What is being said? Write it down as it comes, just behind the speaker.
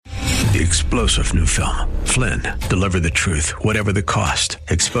the explosive new film, Flynn, Deliver the Truth, Whatever the Cost,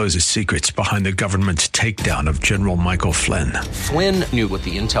 exposes secrets behind the government's takedown of General Michael Flynn. Flynn knew what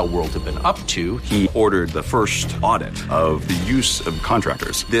the intel world had been up to. He ordered the first audit of the use of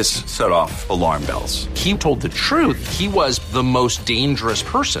contractors. This set off alarm bells. He told the truth. He was the most dangerous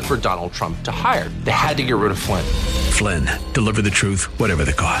person for Donald Trump to hire. They had to get rid of Flynn. Flynn, Deliver the Truth, Whatever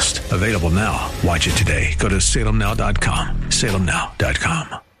the Cost. Available now. Watch it today. Go to salemnow.com.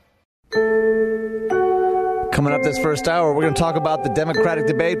 salemnow.com. Coming up this first hour, we're going to talk about the Democratic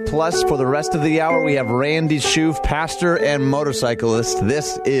debate. Plus, for the rest of the hour, we have Randy Shoof, pastor and motorcyclist.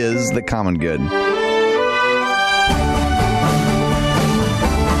 This is The Common Good.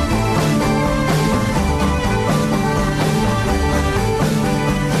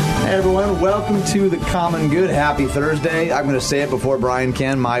 Hey everyone, welcome to The Common Good. Happy Thursday. I'm going to say it before Brian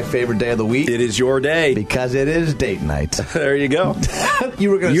can. My favorite day of the week. It is your day. Because it is date night. There you go.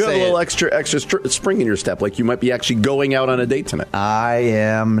 You were going to say you have a little extra spring in your step, like you might be actually going out on a date tonight. I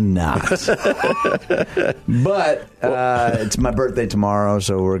am not. But it's my birthday tomorrow,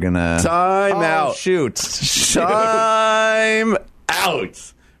 so we're going to... Time out. Shoot. Time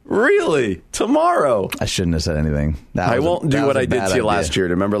out. Really? Tomorrow? I shouldn't have said anything. I won't do what I did to you last year.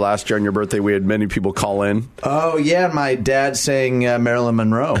 Remember last year on your birthday, we had many people call in? Oh, yeah. My dad sang Marilyn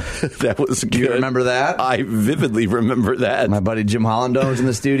Monroe. That was good. Do you remember that? I vividly remember that. My buddy Jim Hollando was in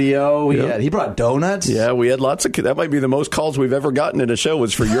the studio. He brought donuts. Yeah, we had lots of... That might be the most calls we've ever gotten in a show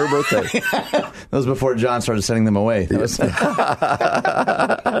was for your birthday. That was before John started sending them away.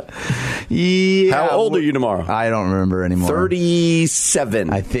 Yeah. How old are you tomorrow? I don't remember anymore. 37.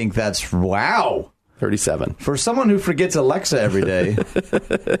 I think that's... Wow. 37. For someone who forgets Alexa every day.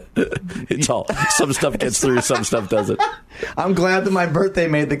 It's all... Some stuff gets through, some stuff doesn't. I'm glad that my birthday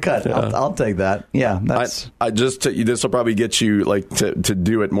made the cut. I'll take that. Yeah, that's... This will probably get you like to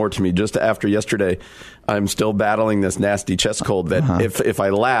do it more to me. Just after yesterday, I'm still battling this nasty chest cold that if I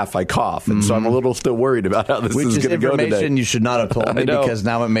laugh, I cough. And so I'm a little still worried about how this is going to go today. Information you should not have told me because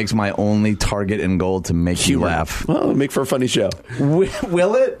now it makes my only target and goal to make you laugh. Well, it'll make for a funny show.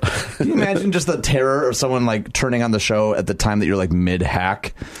 Will it? Can you imagine just the terror of someone like turning on the show at the time that you're like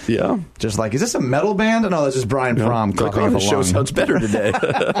mid-hack? Yeah. Just like, is this a metal band? No, that's just Brian Fromm. Like, the show sounds better today.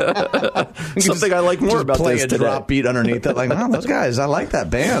 Something I like more about this today. Play a drop beat underneath it. Like, wow, those guys, I like that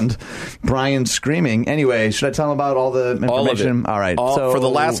band. Brian screaming. Anyway, should I tell them about all the information? All right. So, for the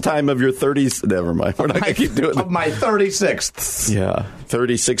last time of your 30s, never mind. We're not going to keep doing Of my 36th. Yeah.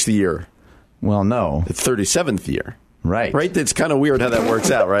 36th year. Well, no. 37th year. Right. Right? It's kind of weird how that works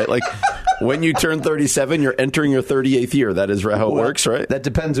out, right? Like, when you turn 37, you're entering your 38th year. That is how it works, right? That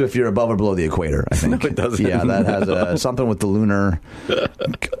depends if you're above or below the equator, I think. No, it doesn't. Yeah, that has something with the lunar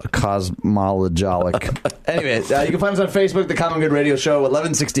cosmologic. Anyway, you can find us on Facebook, The Common Good Radio Show,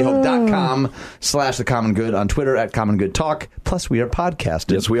 1160hope.com/The Common Good, on Twitter at Common Good Talk. Plus, we are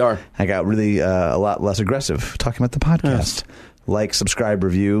podcasted. Yes, we are. I got really a lot less aggressive talking about the podcast. Yes. Like, subscribe,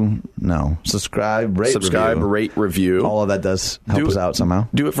 review. No. Subscribe, rate, review. All of that does help us out somehow.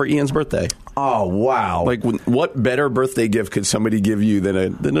 Do it for Ian's birthday. Oh, wow. Like, what better birthday gift could somebody give you than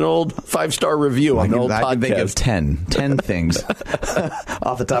an old 5-star review on an old podcast? I can think of 10 things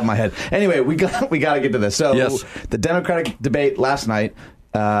off the top of my head. Anyway, we got to get to this. So, the Democratic debate last night.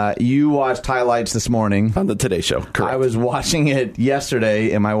 You watched highlights this morning on the Today Show. Correct. I was watching it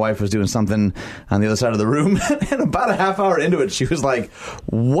yesterday, and my wife was doing something on the other side of the room. And about a half hour into it, she was like,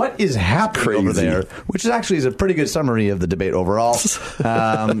 "What is happening over there?" Which is a pretty good summary of the debate overall.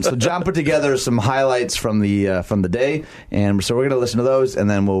 So John put together some highlights from the day, and so we're going to listen to those, and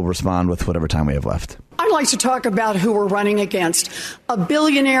then we'll respond with whatever time we have left. I'd like to talk about who we're running against. A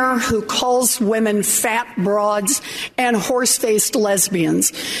billionaire who calls women fat broads and horse-faced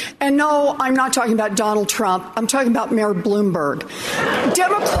lesbians. And no, I'm not talking about Donald Trump. I'm talking about Mayor Bloomberg.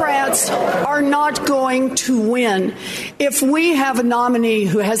 Democrats are not going to win if we have a nominee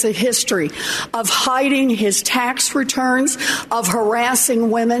who has a history of hiding his tax returns, of harassing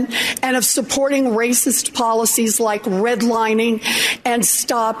women, and of supporting racist policies like redlining and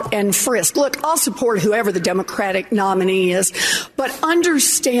stop and frisk. Look, I'll support whoever the Democratic nominee is, but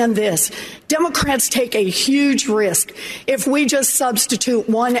understand this. Democrats take a huge risk if we just substitute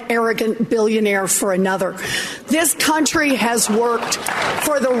one arrogant billionaire for another. This country has worked for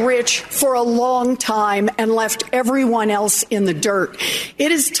for the rich for a long time and left everyone else in the dirt. It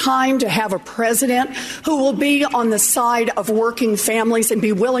is time to have a president who will be on the side of working families and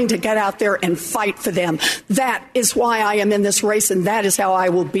be willing to get out there and fight for them. That is why I am in this race, and that is how I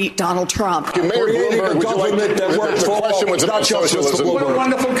will beat Donald Trump. Creating a government that works for all. What a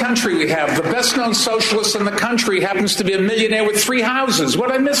wonderful country we have. The best-known socialist in the country happens to be a millionaire with 3 houses. What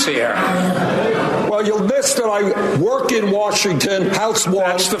did I miss here? Well, you'll miss that I work in Washington, House 1.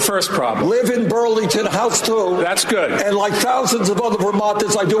 That's the first problem. Live in Burlington, House 2. That's good. And like thousands of other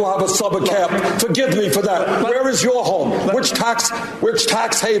Vermonters, I do have a summer camp. Forgive me for that. Where is your home? Which tax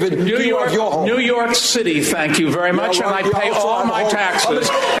haven do you have your home? New York City, thank you very much, and I pay all my taxes.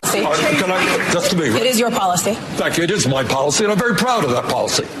 It is your policy. Thank you. It is my policy, and I'm very proud of that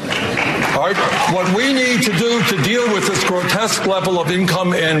policy. All right. What we need to do to deal with this grotesque level of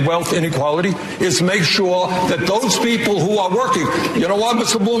income and wealth inequality is make sure that those people who are working, you know what,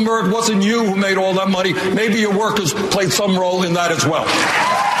 Mr. Bloomberg, it wasn't you who made all that money. Maybe your workers played some role in that as well.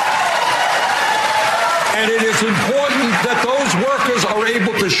 And it is important that those workers are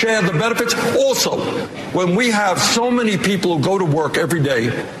able to share the benefits. Also, when we have so many people who go to work every day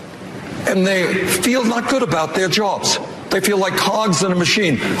and they feel not good about their jobs, they feel like cogs in a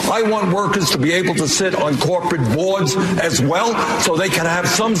machine. I want workers to be able to sit on corporate boards as well so they can have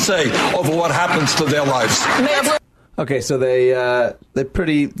some say over what happens to their lives. Okay, so they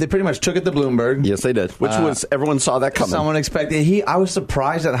pretty much took it to Bloomberg. Yes, they did. Which was everyone saw that coming. Someone expected. I was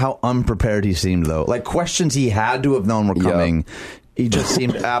surprised at how unprepared he seemed, though. Like questions he had to have known were coming. He just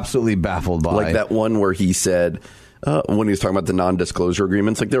seemed absolutely baffled by. Like that one where he said, when he was talking about the non-disclosure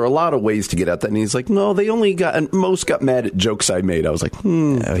agreements, like there are a lot of ways to get at that, and he's like, no, most got mad at jokes I made. I was like,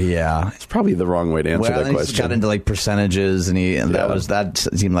 yeah, it's probably the wrong way to answer that question. He got into like percentages, and that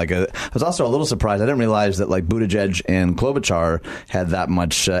seemed like I was also a little surprised. I didn't realize that like Buttigieg and Klobuchar had that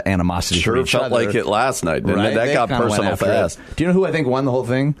much animosity. Sure, for each felt other. like it last night. Didn't it? That got personal fast. Do you know who I think won the whole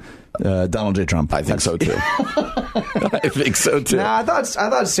thing? Donald J. Trump. I think so too. I think so too. Nah, I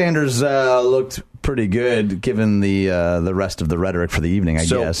thought Sanders looked pretty good given the rest of the rhetoric for the evening. I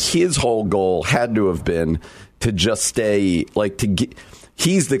guess so. His whole goal had to have been to just stay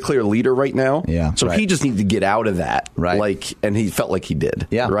he's the clear leader right now. Yeah. So he just needed to get out of that. Right. And he felt like he did.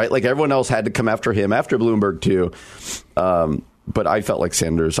 Yeah. Right. Like everyone else had to come after him, after Bloomberg too. But I felt like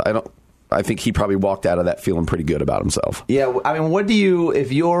Sanders. I think he probably walked out of that feeling pretty good about himself. Yeah, I mean,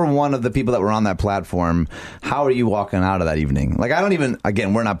 if you're one of the people that were on that platform, how are you walking out of that evening? Like,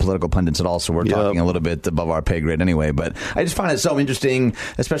 again, we're not political pundits at all, so we're talking a little bit above our pay grade anyway, but I just find it so interesting,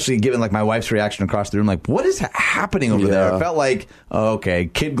 especially given, like, my wife's reaction across the room, like, what is happening over there? It felt like, okay,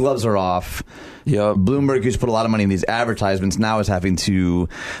 kid gloves are off. Yeah, Bloomberg, who's put a lot of money in these advertisements, now is having to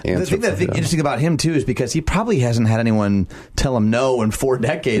answer. The thing interesting about him too is because he probably hasn't had anyone tell him no in 4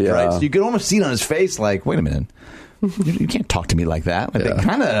 decades, right? So you could almost see it on his face, like, wait a minute, you can't talk to me like that. Like, they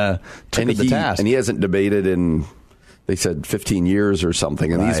kind of took it to task, and he hasn't debated in. They said 15 years or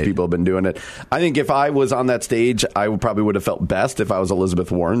something, and these people have been doing it. I think if I was on that stage, I probably would have felt best if I was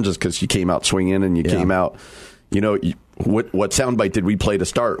Elizabeth Warren, just because you came out swinging and you came out. You know, what soundbite did we play to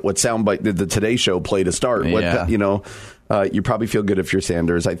start? What soundbite did the Today Show play to start? You probably feel good if you're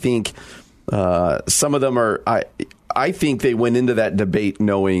Sanders. I think some of them are. I think they went into that debate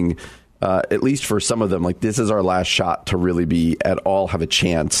knowing, at least for some of them, like this is our last shot to really be at all have a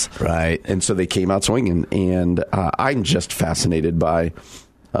chance, right? And so they came out swinging, and I'm just fascinated by,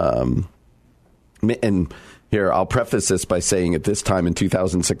 and. Here, I'll preface this by saying at this time in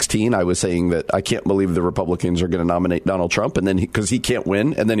 2016, I was saying that I can't believe the Republicans are going to nominate Donald Trump, and then because he can't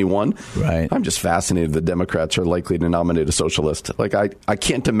win, and then he won. Right. I'm just fascinated the Democrats are likely to nominate a socialist. Like, I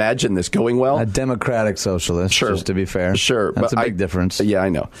can't imagine this going well. A Democratic socialist, just to be fair. Sure. That's a big difference. Yeah, I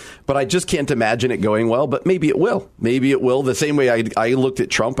know. But I just can't imagine it going well, but maybe it will. Maybe it will. The same way I looked at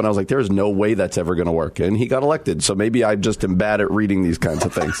Trump, and I was like, there's no way that's ever going to work. And he got elected, so maybe I just am bad at reading these kinds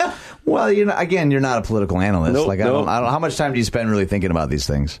of things. Well, you're not a political analyst. I don't know. How much time do you spend really thinking about these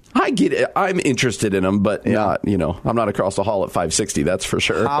things? I get it. I'm interested in them, but not, I'm not across the hall at 560, that's for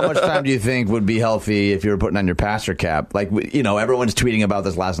sure. How much time do you think would be healthy if you were putting on your pastor cap? Like, everyone's tweeting about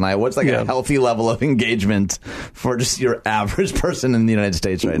this last night. What's a healthy level of engagement for just your average person in the United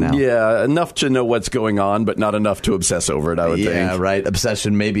States right now? Yeah, enough to know what's going on, but not enough to obsess over it, I would think. Yeah, right.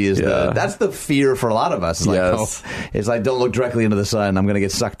 Obsession maybe is that's the fear for a lot of us. It's like, it's like, don't look directly into the sun. I'm going to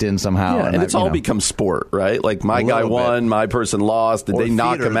get sucked in somehow. Yeah, and it's all become sport, right? right? Like my guy won, my person lost. Did they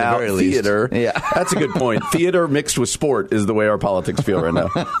knock him out? Theater. Yeah. That's a good point. Theater mixed with sport is the way our politics feel right now.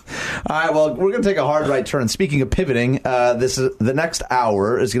 All right, well, we're going to take a hard right turn. Speaking of pivoting, the next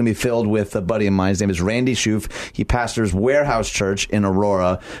hour is going to be filled with a buddy of mine. His name is Randy Shoof. He pastors Warehouse Church in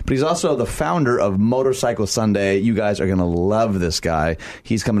Aurora, but he's also the founder of Motorcycle Sunday. You guys are going to love this guy.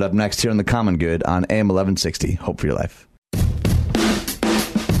 He's coming up next here on The Common Good on AM 1160. Hope for your life.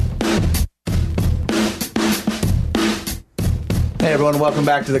 Hey everyone, welcome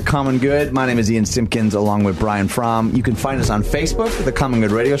back to The Common Good. My name is Ian Simpkins along with Brian Fromm. You can find us on Facebook, The Common Good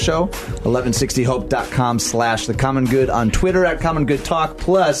Radio Show, 1160hope.com/The Common Good, on Twitter at Common Good Talk,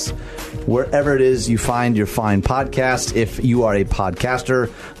 plus wherever it is you find your fine podcast. If you are a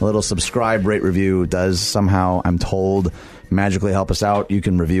podcaster, a little subscribe, rate, review does somehow, I'm told, magically help us out. You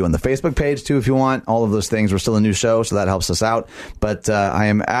can review on the Facebook page too if you want. All of those things. We're still a new show, so that helps us out. But I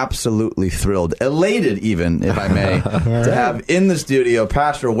am absolutely thrilled, elated even, if I may, to have in the studio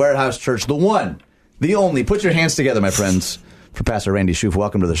Pastor Warehouse Church, the one, the only. Put your hands together, my friends, for Pastor Randy Shoof.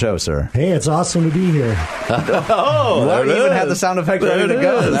 Welcome to the show, sir. Hey, it's awesome to be here. Well, we even had the sound effect ready to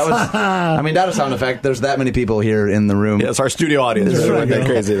go. That was, I mean, not a sound effect. There's that many people here in the room. Yeah, it's our studio audience. It's right.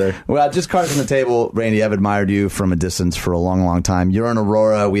 Crazy there. Well, just cards on the table. Randy, I've admired you from a distance for a long, long time. You're in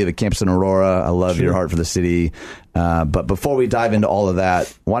Aurora. We have a campus in Aurora. I love your heart for the city. But before we dive into all of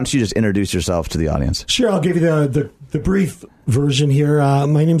that, why don't you just introduce yourself to the audience? Sure, I'll give you the brief version here.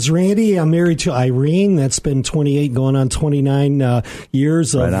 My name's Randy. I'm married to Irene. That's been 28 going on 29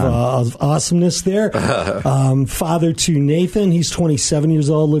 years of awesomeness there. Father to Nathan. He's 27 years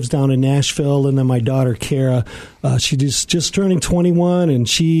old, lives down in Nashville. And then my daughter, Kara. She's just turning 21, and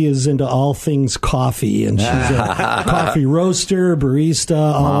she is into all things coffee. And she's a coffee roaster, barista,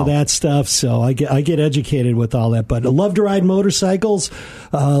 all of that stuff. So I get educated with all that. But I love to ride motorcycles.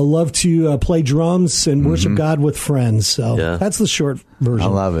 Love to play drums and worship God with friends. So that's the short version.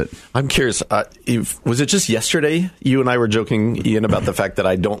 I love it. I'm curious, was it just yesterday you and I were joking, Ian, about the fact that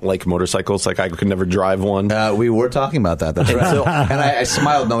I don't like motorcycles? Like I could never drive one? We were talking about that. That's right. And I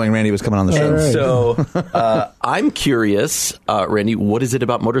smiled knowing Randy was coming on the show. Right. So I'm curious, Randy, what is it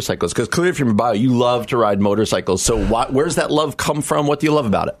about motorcycles? Because clearly from your bio, you love to ride motorcycles. So where's that love come from? What do you love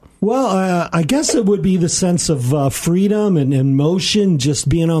about it? Well, I guess it would be the sense of freedom and motion, just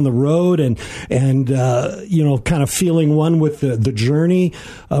being on the road and kind of feeling one with the journey.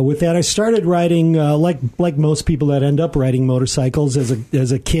 With that, I started riding like most people that end up riding motorcycles.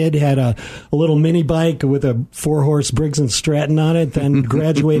 As a kid, had a little mini bike with a 4-horse Briggs & Stratton on it. Then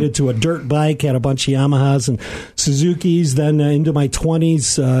graduated to a dirt bike, had a bunch of Yamahas and Suzukis. Then into my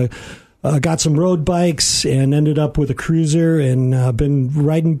 20s. Got some road bikes and ended up with a cruiser and been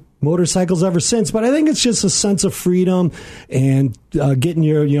riding motorcycles ever since. But I think it's just a sense of freedom and getting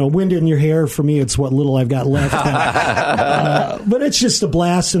your wind in your hair. For me, it's what little I've got left. But it's just a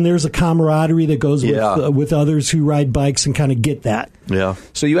blast, and there's a camaraderie that goes with others who ride bikes and kind of get that. Yeah.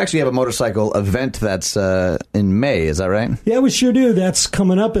 So you actually have a motorcycle event that's in May, is that right? Yeah, we sure do. That's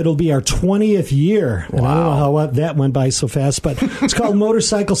coming up. It'll be our 20th year. And I don't know how that went by so fast, but it's called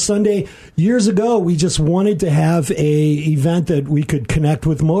Motorcycle Sunday. Years ago, we just wanted to have a event that we could connect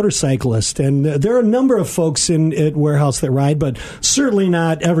with motorcyclists. And there are a number of folks at Warehouse that ride, but certainly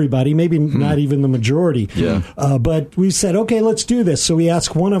not everybody, maybe not even the majority. Yeah. But we said, okay, let's do this. So we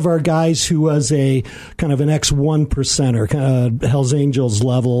asked one of our guys who was a kind of an ex-1%er, kind of Hell's Angels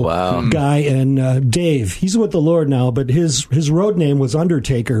level guy, and Dave. He's with the Lord now, but his road name was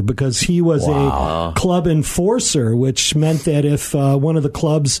Undertaker because he was a club enforcer, which meant that if one of the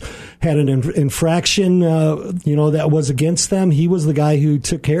clubs had an infraction, that was against them, he was the guy who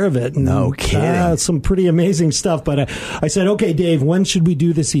took care of it. And, no kidding. Some pretty amazing stuff. But I said, okay, Dave, when should we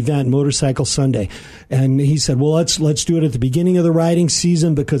do this event, Motorcycle Sunday? And he said, well, let's do it at the beginning of the riding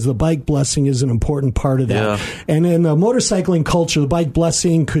season because the bike blessing is an important part of that. Yeah. And in the motorcycling culture, the bike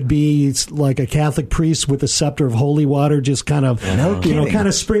blessing could be like a Catholic priest with a scepter of holy water, just kind of, kind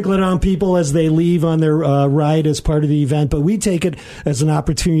of sprinkle it on people as they leave on their ride as part of the event. But we take it as an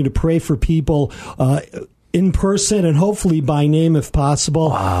opportunity to pray for people in person and hopefully by name if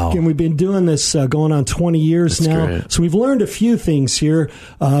possible. Wow. And we've been doing this going on 20 years now. Great. So we've learned a few things here.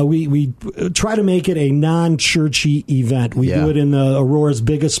 We try to make it a non-churchy event. We do it in the Aurora's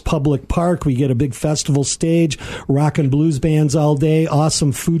biggest public park. We get a big festival stage, rock and blues bands all day,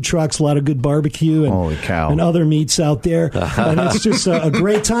 awesome food trucks, a lot of good barbecue and other meats out there. And it's just a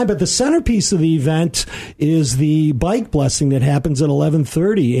great time. But the centerpiece of the event is the bike blessing that happens at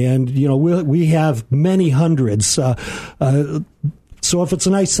 11:30. And, we have many hundreds. So if it's a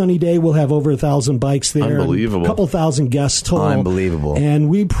nice sunny day, we'll have over 1,000 bikes there. Unbelievable. A couple thousand guests total. Unbelievable. And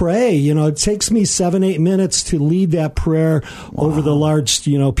we pray. It takes me 7-8 minutes to lead that prayer over the large,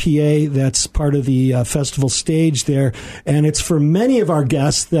 PA that's part of the festival stage there. And it's for many of our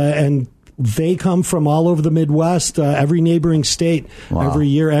guests, and they come from all over the Midwest, every neighboring state every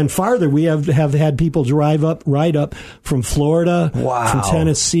year and farther. We have had people ride up from Florida, from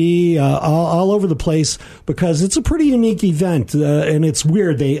Tennessee, all over the place, because it's a pretty unique event. And it's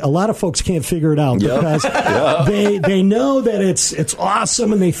weird. A lot of folks can't figure it out because they know that it's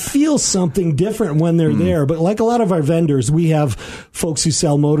awesome and they feel something different when they're there. But like a lot of our vendors, we have folks who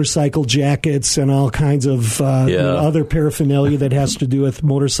sell motorcycle jackets and all kinds of other paraphernalia that has to do with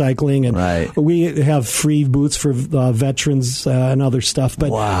motorcycling. And we have free booths for veterans and other stuff. But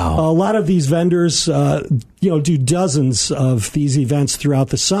a lot of these vendors, do dozens of these events throughout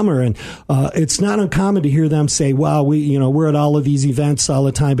the summer. And it's not uncommon to hear them say, wow, we're at all of these events all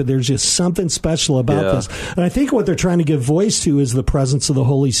the time, but there's just something special about this. And I think what they're trying to give voice to is the presence of the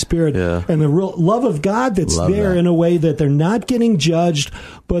Holy Spirit and the real love of God that's there in a way that they're not getting judged,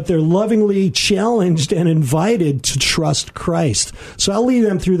 but they're lovingly challenged and invited to trust Christ. So I'll lead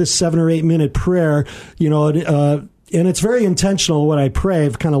them through this 7 or 8 minute prayer, and it's very intentional what I pray.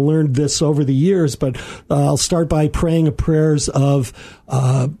 I've kind of learned this over the years, but I'll start by praying prayers of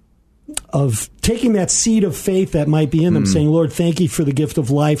taking that seed of faith that might be in them, saying, Lord, thank you for the gift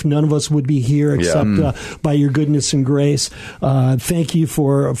of life. None of us would be here except by your goodness and grace. Thank you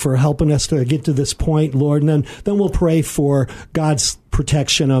for helping us to get to this point, Lord. And then we'll pray for God's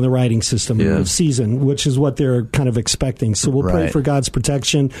protection on the riding system season, which is what they're kind of expecting. So we'll pray for God's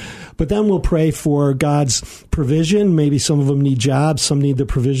protection, but then we'll pray for God's provision. Maybe some of them need jobs. Some need the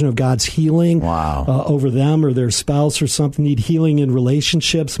provision of God's healing over them or their spouse or something, need healing in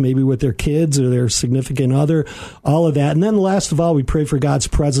relationships, maybe with their kids or their significant other, all of that. And then last of all, we pray for God's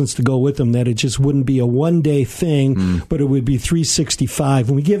presence to go with them, that it just wouldn't be a one-day thing, but it would be 365.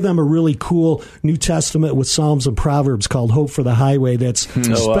 And we give them a really cool New Testament with Psalms and Proverbs called Hope for the Highway that's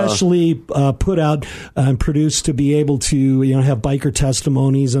especially put out and produced to be able to have biker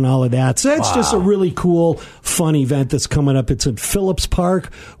testimonies and all of that. So it's just a really cool, fun event that's coming up. It's at Phillips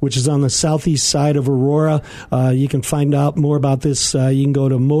Park, which is on the southeast side of Aurora. You can find out more about this. You can go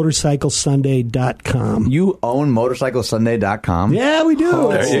to motorcyclesunday.com. You own motorcyclesunday.com? Yeah, we do.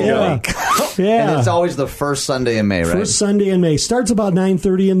 Oh, there you go. And it's always the first Sunday in May, right? First Sunday in May. Starts about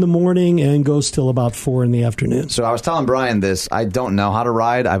 9:30 in the morning and goes till about 4 in the afternoon. So I was telling Brian this. I don't know how to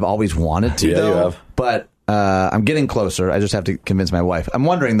ride. I've always wanted to, though. You have. But I'm getting closer. I just have to convince my wife. I'm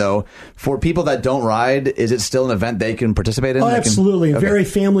wondering, though, for people that don't ride, is it still an event they can participate in? Oh, absolutely. Very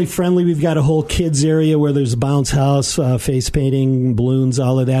family-friendly. We've got a whole kids area where there's a bounce house, face painting, balloons,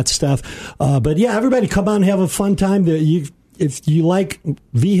 all of that stuff. But, yeah, everybody come on and have a fun time. If you like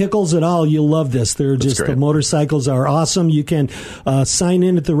vehicles at all, you'll love this. The motorcycles are awesome. You can sign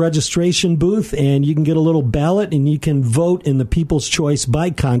in at the registration booth, and you can get a little ballot, and you can vote in the People's Choice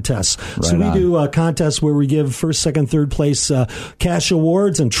Bike Contest. So we do a contest where we give first, second, third place cash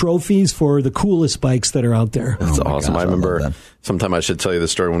awards and trophies for the coolest bikes that are out there. That's awesome. I remember sometime I should tell you the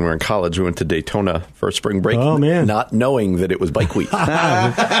story. When we were in college, we went to Daytona for spring break, not knowing that it was Bike Week.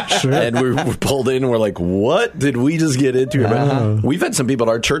 And we pulled in, and we're like, what did we just get into? We've had some people at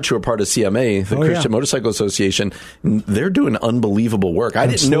our church who are part of CMA, the Christian Motorcycle Association. They're doing unbelievable work. I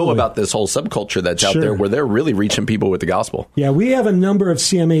didn't know about this whole subculture that's out there where they're really reaching people with the gospel. Yeah, we have a number of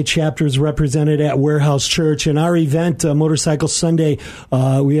CMA chapters represented at Warehouse Church. In our event, Motorcycle Sunday,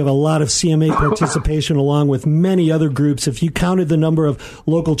 we have a lot of CMA participation along with many other groups. If you counted the number of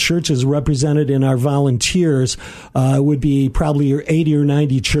local churches represented in our volunteers, it would be probably 80 or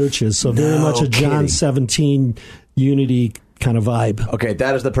 90 churches. So very much a John 17 unity kind of vibe. Okay,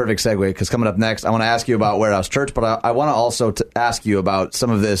 that is the perfect segue, because coming up next, I want to ask you about Warehouse Church, but I want to also ask you about some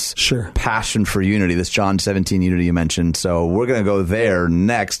of this passion for unity, this John 17 unity you mentioned. So we're going to go there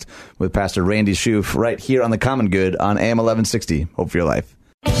next with Pastor Randy Schoof right here on The Common Good on AM 1160. Hope for your life.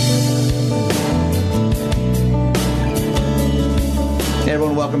 Hey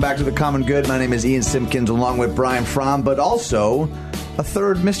everyone, welcome back to The Common Good. My name is Ian Simpkins along with Brian Fromm, but also a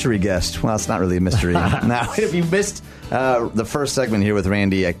third mystery guest. Well, it's not really a mystery. Now, if you missed the first segment here with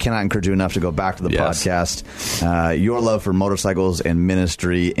Randy, I cannot encourage you enough to go back to the podcast. Your love for motorcycles and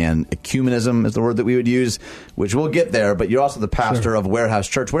ministry and ecumenism is the word that we would use, which we'll get there, but you're also the pastor of Warehouse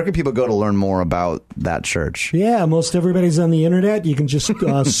Church. Where can people go to learn more about that church? Yeah, most everybody's on the internet. You can just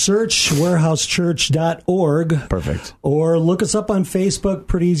search warehousechurch.org. Perfect. Or look us up on Facebook.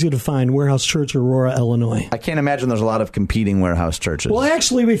 Pretty easy to find. Warehouse Church, Aurora, Illinois. I can't imagine there's a lot of competing warehouse churches. Well,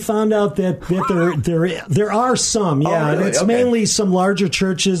 actually, we found out that there are some. Yeah, Yeah, really? It's mainly some larger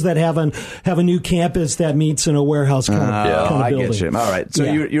churches that have a new campus that meets in a warehouse kind of building. I get you. All right. So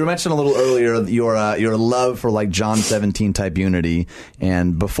you mentioned a little earlier your love for like John 17 type unity.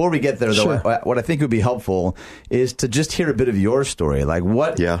 And before we get there, though, what I think would be helpful is to just hear a bit of your story. Like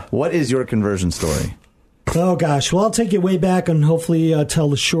what is your conversion story? Oh, gosh. Well, I'll take you way back and hopefully tell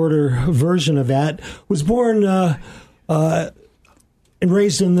the shorter version of that. Was born and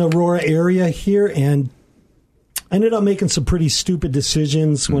raised in the Aurora area here, and I ended up making some pretty stupid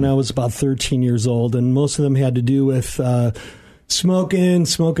decisions when I was about 13 years old, and most of them had to do with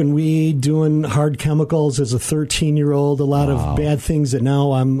smoking weed, doing hard chemicals as a 13-year-old, a lot of bad things that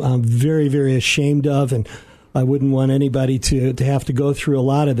now I'm very, very ashamed of, and I wouldn't want anybody to have to go through a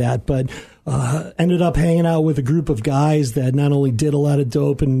lot of that, but ended up hanging out with a group of guys that not only did a lot of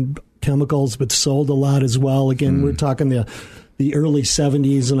dope and chemicals, but sold a lot as well. Again, we're talking the early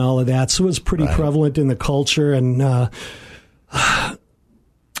 70s and all of that, so it was pretty prevalent in the culture, and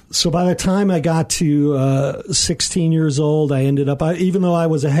so by the time I got to 16 years old, I ended up, even though I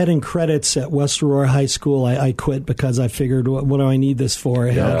was ahead in credits at West Aurora High School, I quit because I figured, what do I need this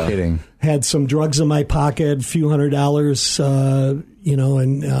for? No kidding. Had some drugs in my pocket, a few $100s,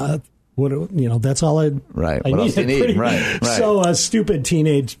 and that's all I what needed. Else do you need? Right. So stupid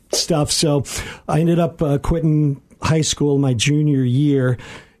teenage stuff. So I ended up quitting high school my junior year,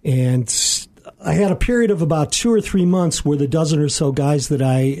 and I had a period of about 2 or 3 months where the dozen or so guys that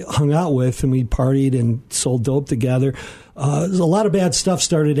I hung out with and we partied and sold dope together, a lot of bad stuff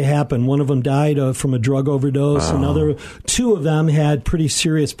started to happen. One of them died from a drug overdose. Another 2 of them had pretty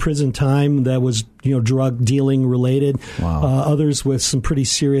serious prison time that was, drug dealing related. Others with some pretty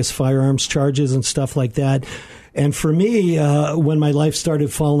serious firearms charges and stuff like that. And for me, when my life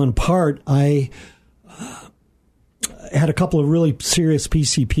started falling apart, I had a couple of really serious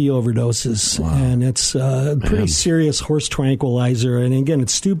PCP overdoses, and it's a pretty serious horse tranquilizer. And again,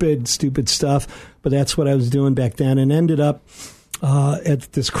 it's stupid stuff, but that's what I was doing back then, and ended up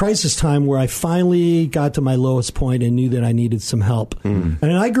at this crisis time where I finally got to my lowest point and knew that I needed some help. And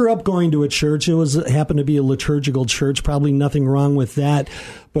I grew up going to a church. It happened to be a liturgical church, probably nothing wrong with that.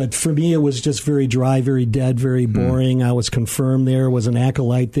 But for me, it was just very dry, very dead, very boring. I was confirmed there, was an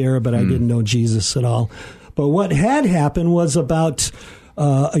acolyte there, but I didn't know Jesus at all. But what had happened was about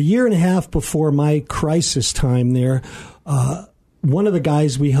a year and a half before my crisis time there, one of the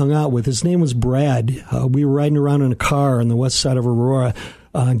guys we hung out with, his name was Brad. We were riding around in a car on the west side of Aurora,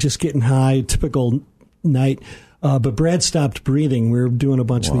 just getting high, typical night. But Brad stopped breathing. We were doing a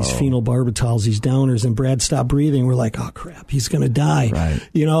bunch of these phenobarbitals, these downers, and Brad stopped breathing. We're like, oh, crap, he's going to die. Right.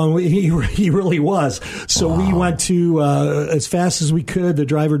 And he really was. So we went to, as fast as we could, the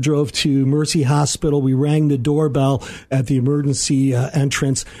driver drove to Mercy Hospital. We rang the doorbell at the emergency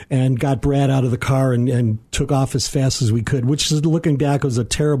entrance and got Brad out of the car and took off as fast as we could, which is, looking back, was a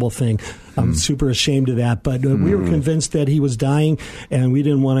terrible thing. I'm super ashamed of that. But we were convinced that he was dying, and we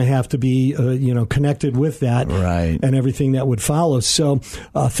didn't want to have to be, connected with that. Right. And everything that would follow. So,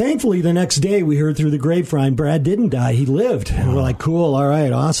 thankfully, the next day we heard through the grapevine, Brad didn't die. He lived. And we're like, cool, all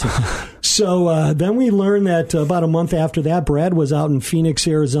right, awesome. So then we learned that about a month after that, Brad was out in Phoenix,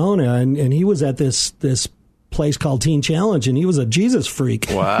 Arizona, and he was at this place called Teen Challenge, and he was a Jesus freak.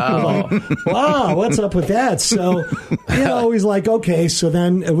 Wow. Wow, what's up with that? So, he's like, okay. So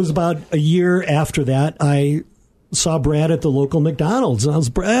then it was about a year after that, I saw Brad at the local McDonald's. And I was,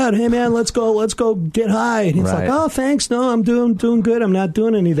 Brad, hey, man, let's go get high. And he's like, oh, thanks. No, I'm doing good. I'm not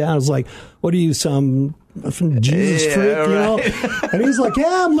doing any of that. I was like, what are you, some Jesus freak, And he's like,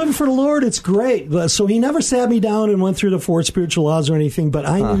 yeah, I'm living for the Lord. It's great. So he never sat me down and went through the 4 spiritual laws or anything, but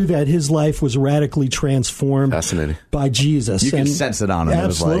I knew that his life was radically transformed by Jesus. You can sense it on him.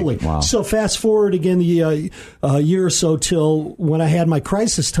 Absolutely. It was like, wow. So fast forward again the year or so till when I had my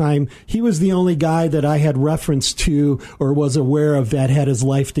crisis time, he was the only guy that I had reference to or was aware of that had his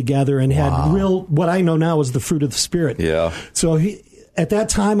life together and had what I know now is the fruit of the Spirit. Yeah. So at that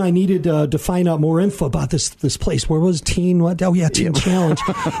time, I needed to find out more info about this place. Where was Teen? What? Oh, yeah, Teen Challenge.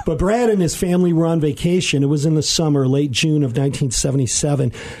 But Brad and his family were on vacation. It was in the summer, late June of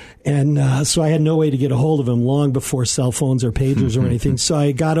 1977. And so I had no way to get a hold of him long before cell phones or pagers or anything. So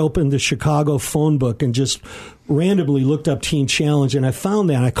I got open the Chicago phone book and just randomly looked up Teen Challenge, and I found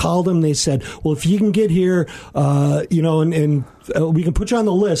that. I called them. They said, well, if you can get here, and we can put you on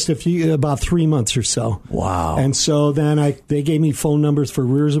the list about 3 months or so. Wow. And so then they gave me phone numbers for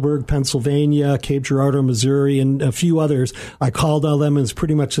Rearsburg, Pennsylvania, Cape Girardeau, Missouri, and a few others. I called all them, and it's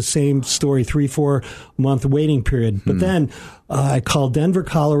pretty much the same story, 3-4 month waiting period. But then I called Denver,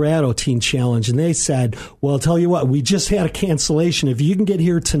 Colorado Teen Challenge, and they said, well, I'll tell you what, we just had a cancellation. If you can get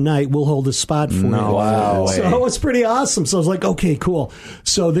here tonight, we'll hold a spot for you. Wow. So it was pretty awesome. So I was like, okay, cool.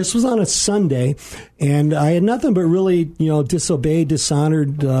 So this was on a Sunday, and I had nothing but really, disobeyed,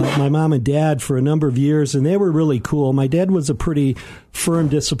 dishonored my mom and dad for a number of years, and they were really cool. My dad was a pretty firm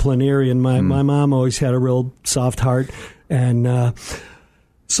disciplinarian. My mom always had a real soft heart, and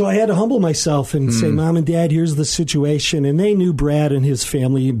so I had to humble myself and say, Mom and Dad, here's the situation. And they knew Brad and his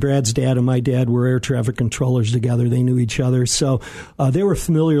family. Brad's dad and my dad were air traffic controllers together. They knew each other. So they were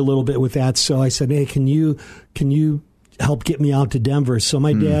familiar a little bit with that. So I said, hey, can you help get me out to Denver? So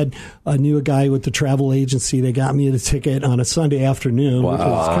my dad knew a guy with the travel agency. They got me the ticket on a Sunday afternoon, which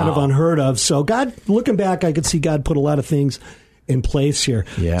was kind of unheard of. So looking back, I could see God put a lot of things in place here.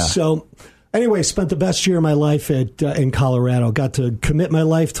 Yeah. So anyway, spent the best year of my life in Colorado. Got to commit my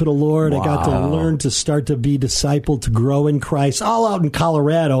life to the Lord. Wow. I got to learn to start to be discipled, to grow in Christ, all out in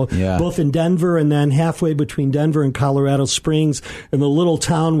Colorado, both in Denver and then halfway between Denver and Colorado Springs in the little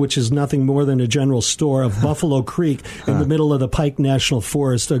town, which is nothing more than a general store, of Buffalo Creek in the middle of the Pike National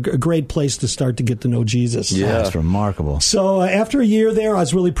Forest. A great place to start to get to know Jesus. Yeah, that's remarkable. So after a year there, I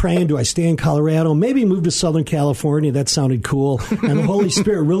was really praying, do I stay in Colorado? Maybe move to Southern California. That sounded cool. And the Holy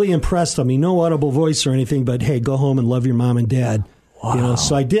Spirit really impressed on me. No audible voice or anything, but hey, go home and love your mom and dad. Wow.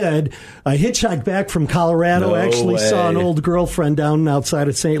 So I did. I hitchhiked back from Colorado. I actually saw an old girlfriend down outside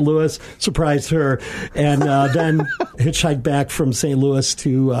of St. Louis, surprised her, and then hitchhiked back from St. Louis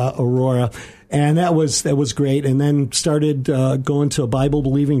to Aurora. And that was great. And then started going to a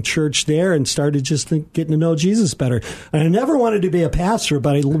Bible-believing church there and started just getting to know Jesus better. And I never wanted to be a pastor,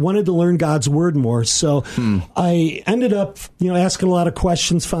 but I wanted to learn God's Word more. So I ended up, asking a lot of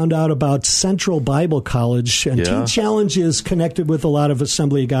questions, found out about Central Bible College. And Teen Challenge is connected with a lot of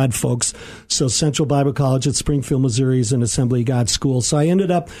Assembly of God folks. So Central Bible College at Springfield, Missouri is an Assembly of God school. So I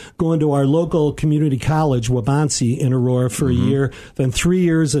ended up going to our local community college, Waubonsee, in Aurora for a year. Then 3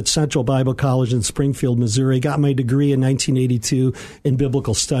 years at Central Bible College in Springfield, Missouri. Got my degree in 1982 in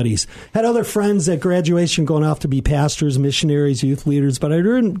biblical studies. Had other friends at graduation going off to be pastors, missionaries, youth leaders, but I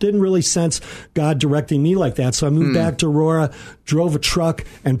didn't really sense God directing me like that. So I moved back to Aurora, drove a truck,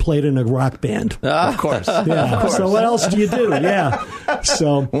 and played in a rock band. Of course. Yeah. Of course. So what else do you do? Yeah.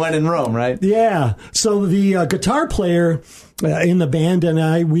 So when in Rome, right? Yeah. So the guitar player in the band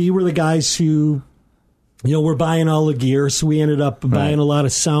and we were the guys who we're buying all the gear, so we ended up buying a lot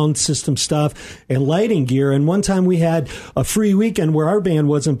of sound system stuff and lighting gear. And one time we had a free weekend where our band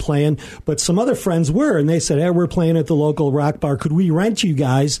wasn't playing, but some other friends were, and they said, hey, we're playing at the local rock bar. Could we rent you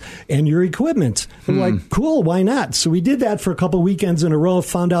guys and your equipment? I'm like, cool, why not? So we did that for a couple weekends in a row,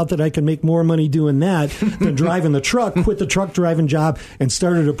 found out that I could make more money doing that than driving the truck, quit the truck driving job, and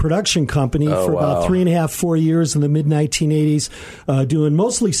started a production company for about 3.5, 4 years in the mid-1980s, doing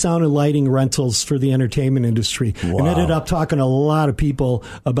mostly sound and lighting rentals for the entertainment industry, and ended up talking to a lot of people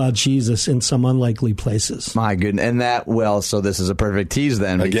about Jesus in some unlikely places. My goodness. And so this is a perfect tease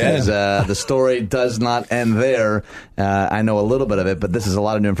then, because the story does not end there. I know a little bit of it, but this is a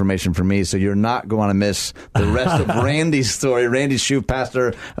lot of new information for me, so you're not going to miss the rest of Randy's story. Randy Shoup,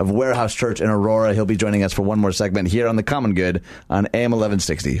 pastor of Warehouse Church in Aurora. He'll be joining us for one more segment here on The Common Good on AM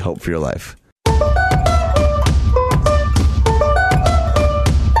 1160. Hope for your life.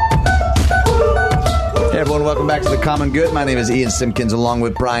 Hey everyone, welcome back to The Common Good. My name is Ian Simpkins along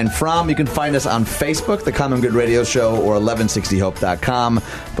with Brian Fromm. You can find us on Facebook, The Common Good Radio Show, or 1160hope.com.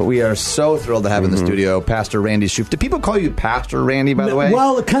 But we are so thrilled to have in the studio Pastor Randy Shoup. Do people call you Pastor Randy, by the way?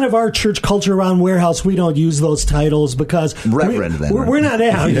 Well, kind of our church culture around Warehouse, we don't use those titles because... Reverend, we're not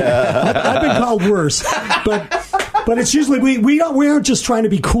out. I've been called worse. But it's usually we aren't just trying to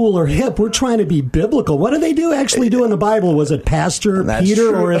be cool or hip. We're trying to be biblical. What did they actually do in the Bible? Was it Pastor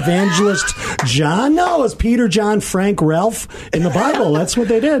Peter or Evangelist John? No, it was Peter, John, Frank, Ralph in the Bible. That's what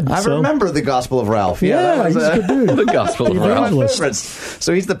they did. I remember the Gospel of Ralph. Yeah, he's a good dude. The Gospel of Ralph.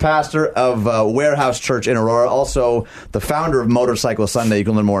 So he's the pastor of Warehouse Church in Aurora, also the founder of Motorcycle Sunday. You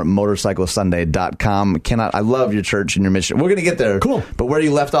can learn more at motorcyclesunday.com. I love your church and your mission. We're going to get there. Cool. But where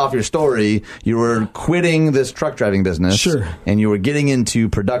you left off your story, you were quitting this truck driving business. Sure. And you were getting into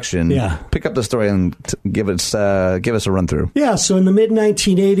production. Yeah. Pick up the story and give us a run through. Yeah. So in the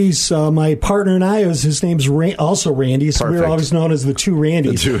mid-1980s, my partner and I, his name's also Randy, so we were always known as the two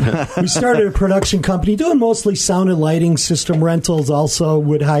Randys. We started a production company doing mostly sound and lighting system rentals. Also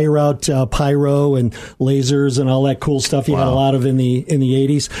would hire out pyro and lasers and all that cool stuff you had a lot of in the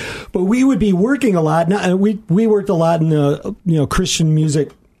 80s. But we would be working a lot. We worked a lot in the Christian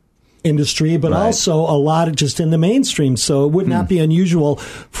music industry, but also a lot of just in the mainstream. So it would not be unusual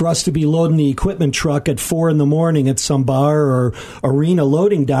for us to be loading the equipment truck at 4 a.m. at some bar or arena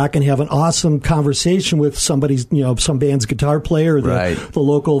loading dock and have an awesome conversation with somebody's, some band's guitar player or the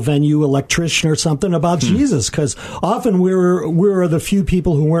local venue electrician or something about Jesus. Because often we're the few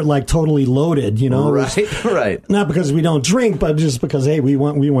people who weren't like totally loaded, Right. Not because we don't drink, but just because, hey, we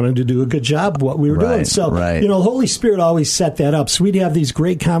wanted to do a good job of what we were doing. So, the Holy Spirit always set that up. So we'd have these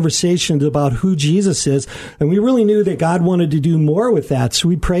great conversations about who Jesus is, and we really knew that God wanted to do more with that. So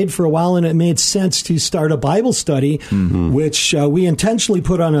we prayed for a while, and it made sense to start a Bible study, which we intentionally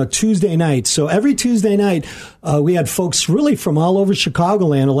put on a Tuesday night. So every Tuesday night, we had folks really from all over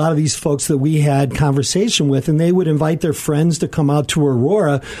Chicagoland, a lot of these folks that we had conversation with, and they would invite their friends to come out to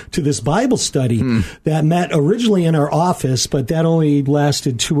Aurora to this Bible study that met originally in our office, but that only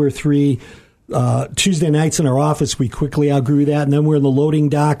lasted 2 or 3 Tuesday nights in our office. We quickly outgrew that, and then we're in the loading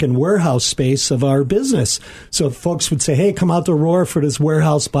dock and warehouse space of our business. So folks would say, hey, come out to Aurora for this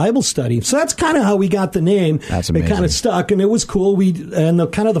warehouse Bible study. So that's kind of how we got the name. That's amazing. It kind of stuck, and it was cool.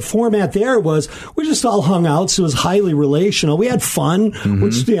 The format there was we just all hung out, so it was highly relational. We had fun,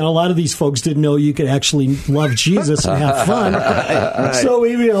 which a lot of these folks didn't know you could actually love Jesus and have fun. Right. So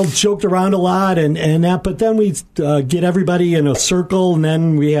we joked around a lot and that, but then we'd get everybody in a circle, and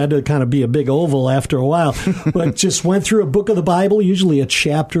then we had to kind of be a big oval after a while, but just went through a book of the Bible, usually a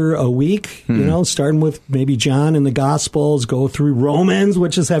chapter a week, starting with maybe John and the Gospels, go through Romans,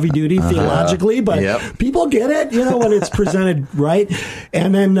 which is heavy duty theologically, but people get it, when it's presented right.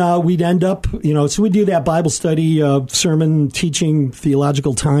 And then we'd end up, so we do that Bible study, sermon, teaching,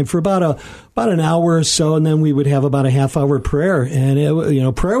 theological time for about an hour or so, and then we would have about a half-hour prayer.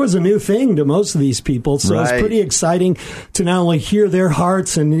 And, prayer was a new thing to most of these people, so it's pretty exciting to not only hear their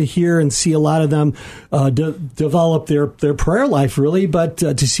hearts and hear and see a lot of them develop their prayer life, really, but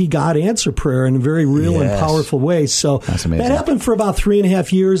to see God answer prayer in a very real and powerful way. So that happened for about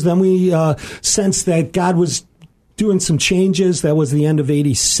 3.5 years. Then we sensed that God was doing some changes. That was the end of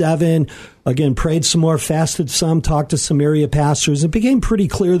 1987. Again, prayed some more, fasted some, talked to some area pastors. It became pretty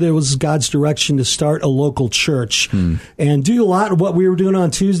clear that it was God's direction to start a local church and do a lot of what we were doing on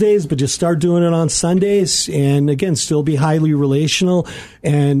Tuesdays, but just start doing it on Sundays. And again, still be highly relational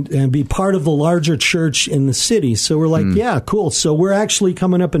and be part of the larger church in the city. So we're like, yeah, cool. So we're actually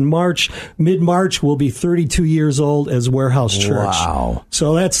coming up in March, mid-March, we'll be 32 years old as Warehouse Church. Wow.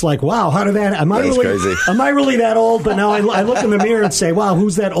 So that's like, wow, how did that, am I really that old? But now I look in the mirror and say, wow,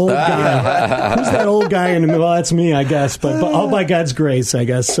 who's that old guy? Who's that old guy in the middle? Well, that's me, I guess, but all by God's grace, I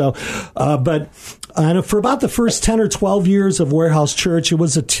guess. So, but for about the first 10 or 12 years of Warehouse Church, it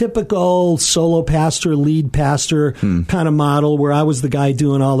was a typical solo pastor, lead pastor kind of model where I was the guy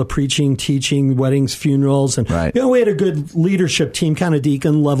doing all the preaching, teaching, weddings, funerals. And, we had a good leadership team, kind of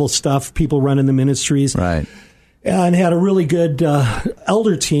deacon level stuff, people running the ministries. Right. And had a really good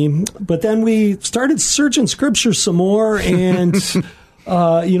elder team. But then we started searching Scripture some more and...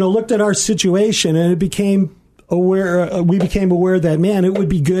 looked at our situation, and we became aware that, man, it would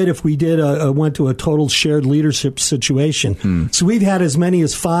be good if we went to a total shared leadership situation. So we've had as many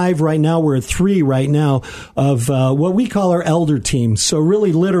as 5 right now. We're at 3 right now of what we call our elder team. So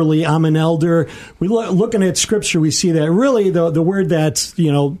really, literally, I'm an elder. Looking at Scripture, we see that really the word that,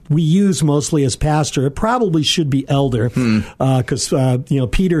 we use mostly as pastor, it probably should be elder because,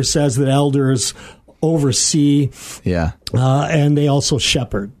 Peter says that elders oversee, and they also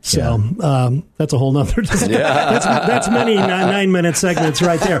shepherd. So that's a whole nother. That's many 9-minute segments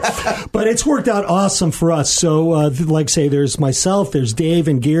right there. But it's worked out awesome for us. So, there's myself, there's Dave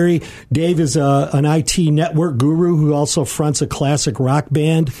and Gary. Dave is an IT network guru who also fronts a classic rock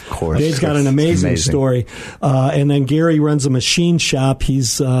band. Of course, Dave's got an amazing story. And then Gary runs a machine shop.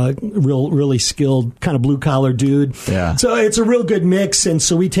 He's really skilled, kind of blue collar dude. Yeah. So it's a real good mix. And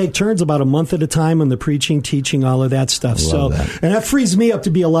so we take turns about a month at a time on the preaching, teaching, all of that stuff. And that frees me up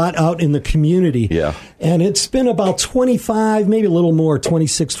to be a lot out in the community. Yeah. And it's been about 25, maybe a little more,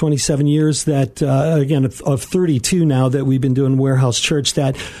 26, 27 years that, again, of 32 now that we've been doing Warehouse Church,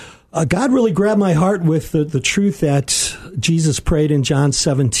 that God really grabbed my heart with the truth that Jesus prayed in John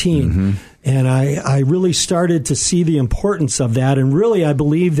 17. And I really started to see the importance of that. And really, I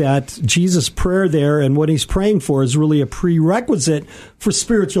believe that Jesus' prayer there and what he's praying for is really a prerequisite for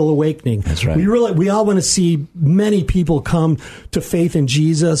spiritual awakening. That's right. We all want to see many people come to faith in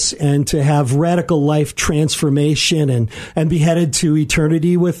Jesus and to have radical life transformation and be headed to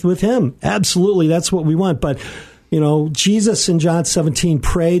eternity with him. Absolutely. That's what we want. But, Jesus in John 17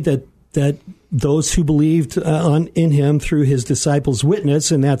 prayed that those who believed in him through his disciples'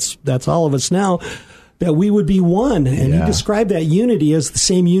 witness, and that's all of us now, that we would be one. And he described that unity as the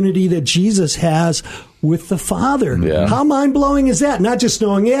same unity that Jesus has with the Father. Yeah. How mind-blowing is that? Not just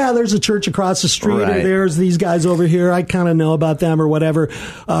knowing, there's a church across the street, or there's these guys over here, I kind of know about them or whatever.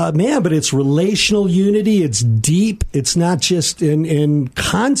 But it's relational unity. It's deep. It's not just in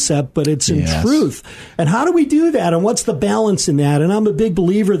concept, but it's in truth. And how do we do that? And what's the balance in that? And I'm a big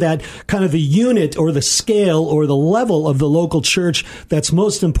believer that kind of the unit or the scale or the level of the local church that's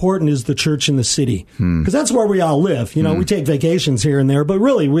most important is the church in the city. Because that's where we all live. You know, we take vacations here and there, but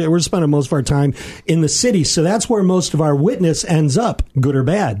really we're spending most of our time in the city. So that's where most of our witness ends up, good or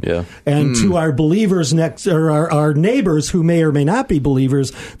bad. Yeah. And to our believers next, or our neighbors who may or may not be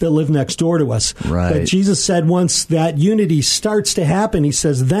believers that live next door to us. Right. But Jesus said once that unity starts to happen, he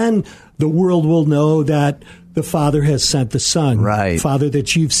says, then the world will know that the Father has sent the Son. Right. Father,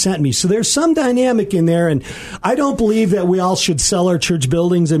 that you've sent me. So there's some dynamic in there, and I don't believe that we all should sell our church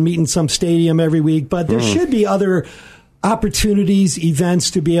buildings and meet in some stadium every week, but there should be other opportunities,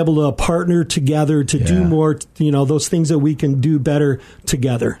 events to be able to partner together to do more, those things that we can do better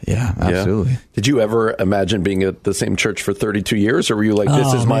together. Yeah, absolutely. Yeah. Did you ever imagine being at the same church for 32 years, or were you like,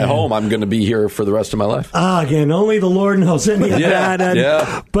 this is my home, I'm going to be here for the rest of my life? Again, only the Lord knows any of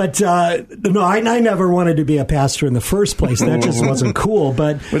that. But no, I never wanted to be a pastor in the first place. That just wasn't cool.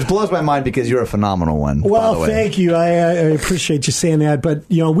 But which blows my mind because you're a phenomenal one. Well, by the way. Thank you. I appreciate you saying that. But,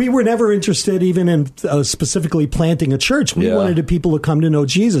 we were never interested even in specifically planting a church. We wanted people to come to know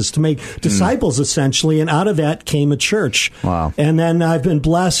Jesus, to make disciples, essentially, and out of that came a church. Wow. And then I've been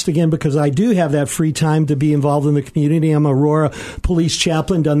blessed, again, because I do have that free time to be involved in the community. I'm a Aurora police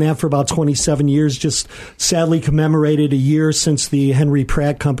chaplain, done that for about 27 years, just sadly commemorated a year since the Henry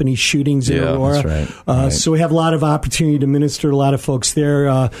Pratt Company shootings in Aurora. That's right. So we have a lot of opportunity to minister to a lot of folks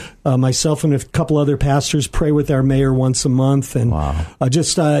there. Myself and a couple other pastors pray with our mayor once a month, and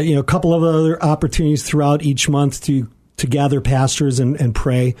just a couple of other opportunities throughout each month to gather pastors and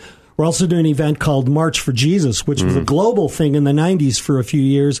pray. We're also doing an event called March for Jesus, which was a global thing in the 90s for a few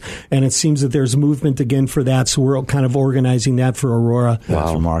years, and it seems that there's movement again for that, so we're kind of organizing that for Aurora.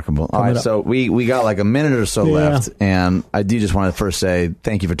 That's remarkable. All right, so we got like a minute or so left, and I do just want to first say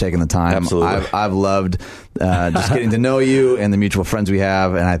thank you for taking the time. Absolutely. I've loved just getting to know you and the mutual friends we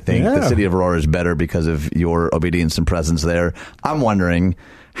have, and I think the city of Aurora is better because of your obedience and presence there. I'm wondering,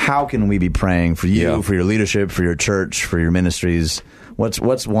 how can we be praying for you, for your leadership, for your church, for your ministries?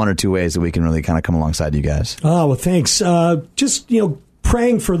 What's one or two ways that we can really kind of come alongside you guys? Oh, well, thanks. Just,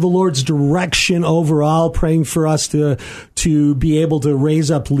 praying for the Lord's direction overall, praying for us to be able to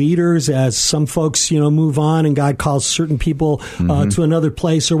raise up leaders as some folks, move on and God calls certain people to another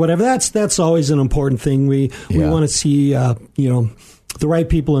place or whatever. That's always an important thing. We want to see, the right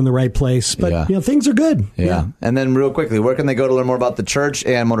people in the right place. But, things are good. Yeah. And then real quickly, where can they go to learn more about the church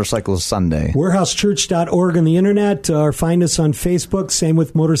and Motorcycle Sunday? Warehousechurch.org on the internet, or find us on Facebook. Same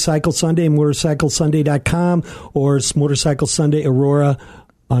with Motorcycle Sunday, motorcyclesunday.com, or Motorcycle Sunday Aurora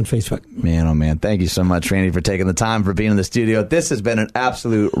on Facebook. Man, oh man. Thank you so much, Randy, for taking the time, for being in the studio. This has been an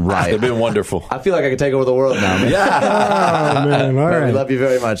absolute riot. It's been wonderful. I feel like I could take over the world now, man. Oh, man. All right. We love you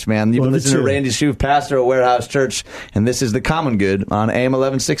very much, man. You've been listening to Randy Shoup, pastor at Warehouse Church, and this is The Common Good on AM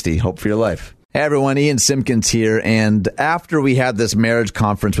 1160. Hope for your life. Hey everyone, Ian Simpkins here, and after we had this marriage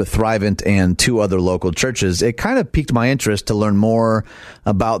conference with Thrivent and two other local churches, it kind of piqued my interest to learn more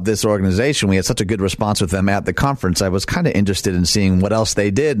about this organization. We had such a good response with them at the conference. I was kind of interested in seeing what else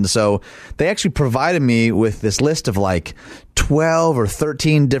they did, and so they actually provided me with this list of like 12 or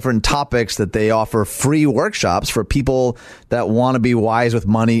 13 different topics that they offer free workshops for people that want to be wise with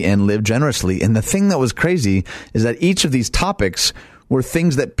money and live generously. And the thing that was crazy is that each of these topics were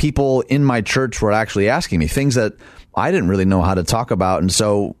things that people in my church were actually asking me, things that I didn't really know how to talk about. And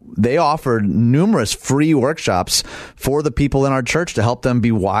so they offered numerous free workshops for the people in our church to help them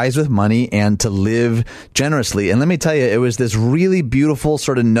be wise with money and to live generously. And let me tell you, it was this really beautiful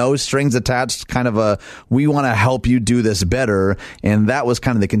sort of no strings attached kind of a, we want to help you do this better. And that was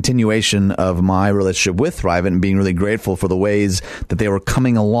kind of the continuation of my relationship with Thrivent and being really grateful for the ways that they were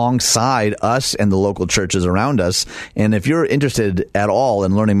coming alongside us and the local churches around us. And if you're interested at all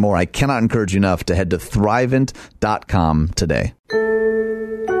in learning more, I cannot encourage you enough to head to Thrivent.com today.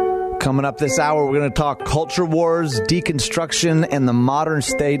 Coming up this hour, we're going to talk culture wars, deconstruction, and the modern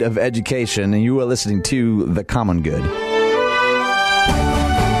state of education. And you are listening to The Common Good.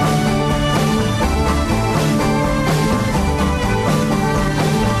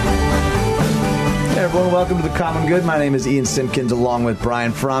 Hey everyone, and welcome to The Common Good. My name is Ian Simpkins, along with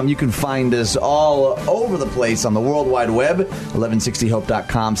Brian Fromm. You can find us all over the place on the World Wide Web,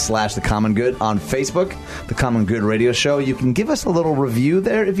 1160hope.com/The Common Good, on Facebook, The Common Good Radio Show. You can give us a little review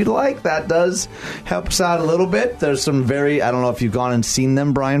there if you'd like. That does help us out a little bit. There's some I don't know if you've gone and seen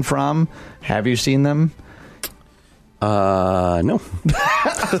them, Brian Fromm. Have you seen them? No.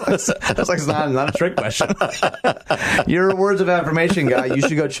 That's like not a trick question. You're a words of affirmation guy. You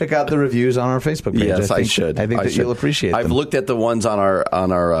should go check out the reviews on our Facebook page. Yes, I should. I think you'll appreciate them. I've looked at the ones on our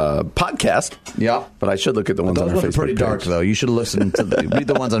podcast. Yeah, but I should look at the ones on our Facebook page. Pretty dark though. You should listen to read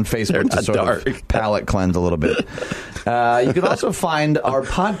the ones on Facebook to sort of palate cleanse a little bit. You can also find our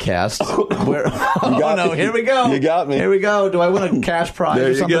podcast. Here we go. You got me. Here we go. Do I win a cash prize?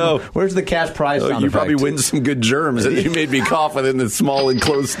 There or something? You go. Where's the cash prize? You probably win some good germs. You made me cough within the small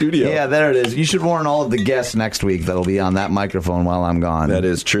enclosed studio. Yeah, there it is. You should warn all of the guests next week that'll be on that microphone while I'm gone. That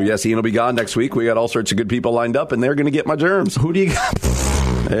is true. Yes, Ian will be gone next week. We got all sorts of good people lined up, and they're going to get my germs. Who do you got?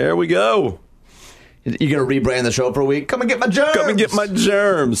 There we go. You're going to rebrand the show for a week? Come and get my germs! Come and get my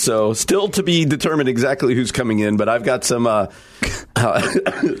germs. So, still to be determined exactly who's coming in, but I've got some... Welcome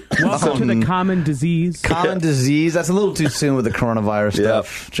to the common disease. Common disease? That's a little too soon with the coronavirus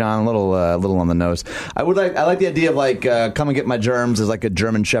stuff, John. A little on the nose. I like the idea of come and get my germs as like a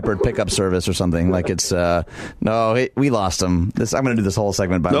German Shepherd pickup service or something. Like it's we lost him. I'm going to do this whole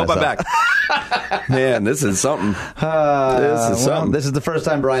segment by myself. I'm back. Man, this is something. This is the first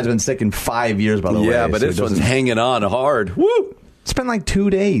time Brian's been sick in 5 years, by the way. Yeah, but this one's hanging on hard. Woo! It's been like 2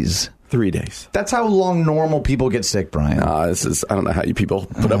 days. 3 days. That's how long normal people get sick, Brian. I don't know how you people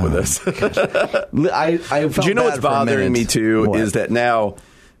put up with this. I felt Do you know what's bothering me too? What? Is that now,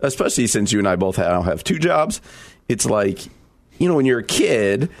 especially since you and I both have two jobs, it's like, when you're a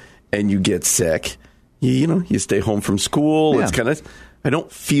kid and you get sick, you stay home from school. Yeah. It's kind of... I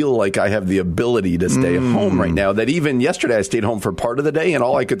don't feel like I have the ability to stay home right now. That even yesterday I stayed home for part of the day, and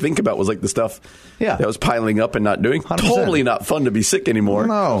all I could think about was like the stuff that was piling up and not doing. 100%. Totally not fun to be sick anymore.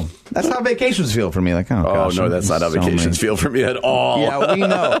 No, that's how vacations feel for me. Like, gosh, no, that's not how vacations feel for me at all. Yeah, we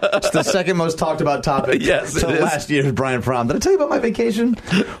know. It's the second most talked about topic. Yes, it is. Last year's Brian Fromm. Did I tell you about my vacation?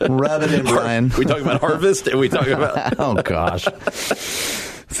 Rub it in, Brian. We talking about harvest, and we talking about oh gosh.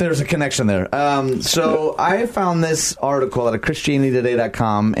 There's a connection there. So I found this article at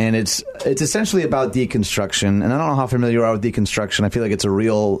ChristianityToday.com, and it's essentially about deconstruction. And I don't know how familiar you are with deconstruction. I feel like it's a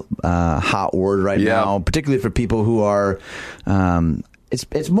real hot word right now, particularly for people who are...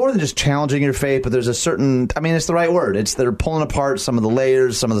 It's more than just challenging your faith, but there's a certain... I mean, it's the right word. They're pulling apart some of the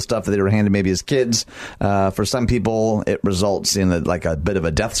layers, some of the stuff that they were handed maybe as kids. For some people, it results in a bit of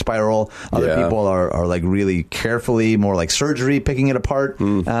a death spiral. Other people are like really carefully, more like surgery, picking it apart.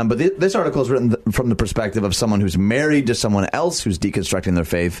 But this article is written from the perspective of someone who's married to someone else who's deconstructing their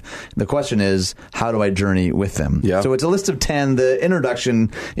faith. The question is, how do I journey with them? Yeah. So it's a list of 10. The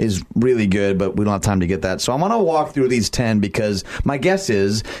introduction is really good, but we don't have time to get that. So I want to walk through these 10 because my guess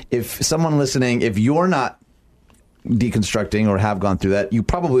is if someone listening, if you're not deconstructing or have gone through that, you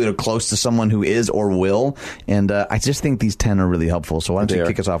probably are close to someone who is or will. And I just think these 10 are really helpful. So why don't you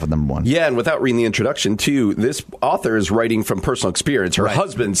kick us off with number 1? Yeah, and without reading the introduction, too, this author is writing from personal experience. Her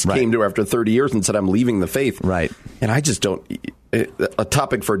husband came to her after 30 years and said, I'm leaving the faith. Right. And I just don't... A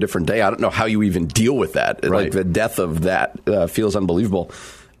topic for a different day. I don't know how you even deal with that. Right. Like the death of that feels unbelievable.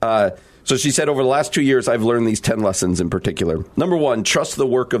 So she said, over the last 2 years, I've learned these 10 lessons in particular. Number 1, trust the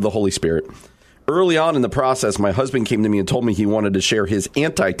work of the Holy Spirit. Early on in the process, my husband came to me and told me he wanted to share his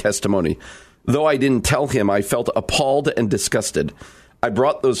anti-testimony. Though I didn't tell him, I felt appalled and disgusted. I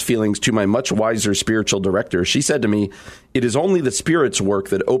brought those feelings to my much wiser spiritual director. She said to me, it is only the Spirit's work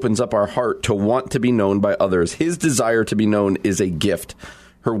that opens up our heart to want to be known by others. His desire to be known is a gift.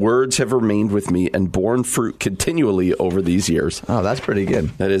 Her words have remained with me and borne fruit continually over these years. Oh, that's pretty good.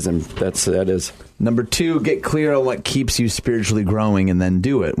 That is. Number 2, get clear on what keeps you spiritually growing and then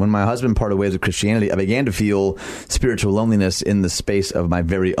do it. When my husband parted ways with Christianity, I began to feel spiritual loneliness in the space of my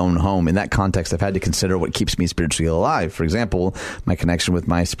very own home. In that context, I've had to consider what keeps me spiritually alive. For example, my connection with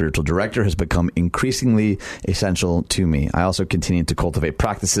my spiritual director has become increasingly essential to me. I also continue to cultivate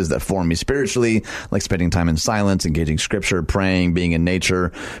practices that form me spiritually, like spending time in silence, engaging scripture, praying, being in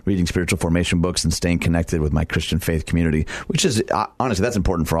nature, reading spiritual formation books, and staying connected with my Christian faith community, which is, honestly, that's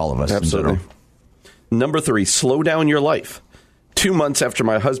important for all of us. Absolutely. Number 3, slow down your life. 2 months after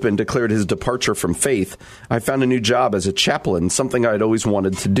my husband declared his departure from faith, I found a new job as a chaplain, something I'd always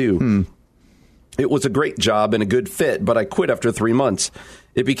wanted to do. It was a great job and a good fit, but I quit after 3 months.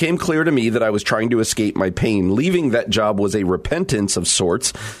 It became clear to me that I was trying to escape my pain. Leaving that job was a repentance of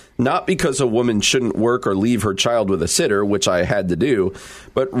sorts. not because a woman shouldn't work or leave her child with a sitter, which I had to do,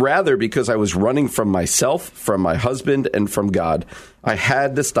 but rather because I was running from myself, from my husband, and from God. I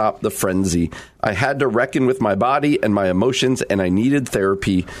had to stop the frenzy. I had to reckon with my body and my emotions, and I needed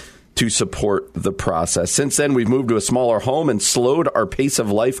therapy to support the process. Since then, we've moved to a smaller home and slowed our pace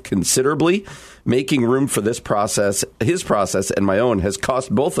of life considerably. Making room for this process, his process, and my own has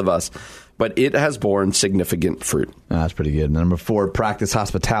cost both of us, but it has borne significant fruit. That's pretty good. Number 4, practice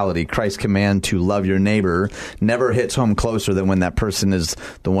hospitality. Christ's command to love your neighbor never hits home closer than when that person is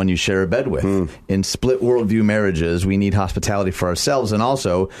the one you share a bed with. In split worldview marriages, we need hospitality for ourselves and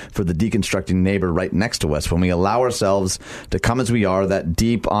also for the deconstructing neighbor right next to us. When we allow ourselves to come as we are, that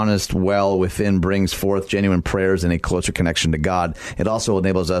deep, honest well within brings forth genuine prayers and a closer connection to God. It also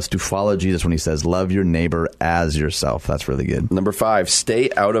enables us to follow Jesus when he says, love your neighbor as yourself. That's really good. Number 5, stay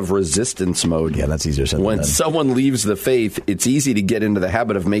out of resistance mode. Yeah, that's easier said than done. When someone leaves the faith, it's easy to get into the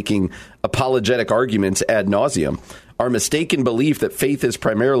habit of making apologetic arguments ad nauseum. Our mistaken belief that faith is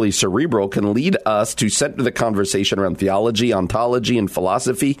primarily cerebral can lead us to center the conversation around theology, ontology, and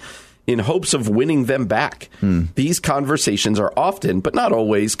philosophy in hopes of winning them back. These conversations are often, but not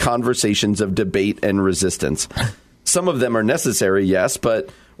always, conversations of debate and resistance. Some of them are necessary, yes, but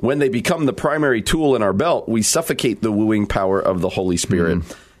when they become the primary tool in our belt, we suffocate the wooing power of the Holy Spirit.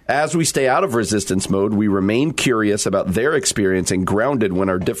 As we stay out of resistance mode, we remain curious about their experience and grounded when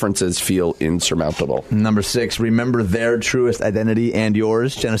our differences feel insurmountable. Number 6, remember their truest identity and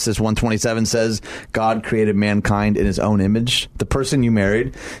yours. Genesis 1:27 says, God created mankind in his own image. The person you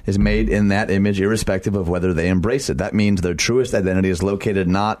married is made in that image irrespective of whether they embrace it. That means their truest identity is located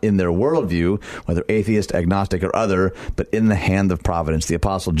not in their worldview, whether atheist, agnostic, or other, but in the hand of providence. The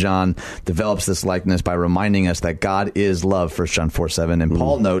Apostle John develops this likeness by reminding us that God is love, 1 John 4:7, and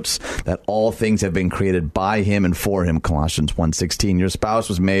Paul notes that all things have been created by him and for him, Colossians 1:16. Your spouse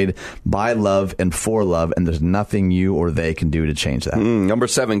was made by love and for love, and there's nothing you or they can do to change that. Number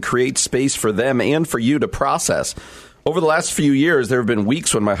 7, create space for them and for you to process. Over the last few years, there have been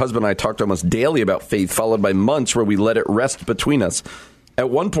weeks when my husband and I talked almost daily about faith, followed by months where we let it rest between us. At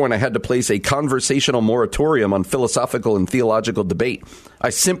one point, I had to place a conversational moratorium on philosophical and theological debate.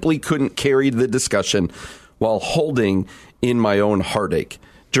 I simply couldn't carry the discussion while holding in my own heartache.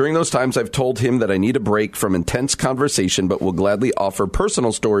 During those times, I've told him that I need a break from intense conversation, but will gladly offer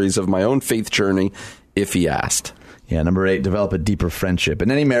personal stories of my own faith journey if he asked. Yeah, number 8, develop a deeper friendship. In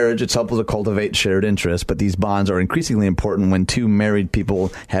any marriage, it's helpful to cultivate shared interests, but these bonds are increasingly important when two married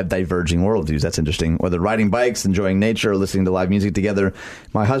people have diverging worldviews. That's interesting. Whether riding bikes, enjoying nature, or listening to live music together,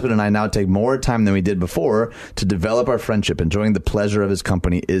 my husband and I now take more time than we did before to develop our friendship. Enjoying the pleasure of his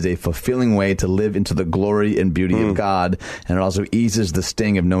company is a fulfilling way to live into the glory and beauty of God, and it also eases the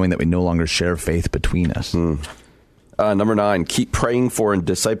sting of knowing that we no longer share faith between us. Number 9, keep praying for and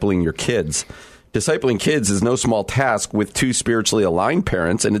discipling your kids. Discipling kids is no small task with two spiritually aligned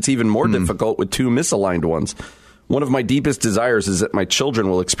parents, and it's even more difficult with two misaligned ones. One of my deepest desires is that my children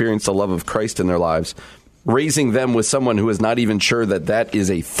will experience the love of Christ in their lives. Raising them with someone who is not even sure that that is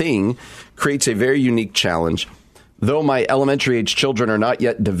a thing creates a very unique challenge. Though my elementary-age children are not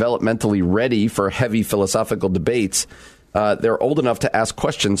yet developmentally ready for heavy philosophical debates, they're old enough to ask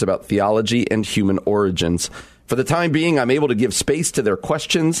questions about theology and human origins. For the time being, I'm able to give space to their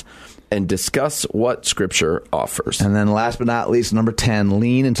questions and discuss what Scripture offers. And then last but not least, number 10,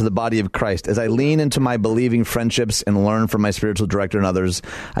 lean into the body of Christ. As I lean into my believing friendships and learn from my spiritual director and others,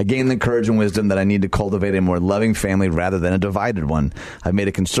 I gain the courage and wisdom that I need to cultivate a more loving family rather than a divided one. I've made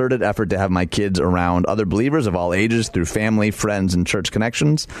a concerted effort to have my kids around other believers of all ages through family, friends, and church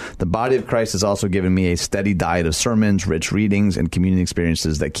connections. The body of Christ has also given me a steady diet of sermons, rich readings, and community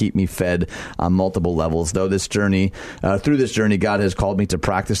experiences that keep me fed on multiple levels. Though through this journey, God has called me to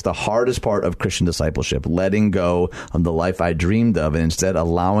practice the hardest part of Christian discipleship, letting go of the life I dreamed of and instead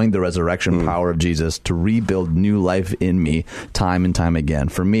allowing the resurrection power of Jesus to rebuild new life in me time and time again.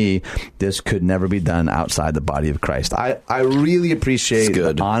 For me, this could never be done outside the body of Christ. I really appreciate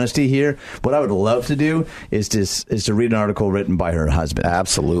the honesty here. What I would love to do is to read an article written by her husband.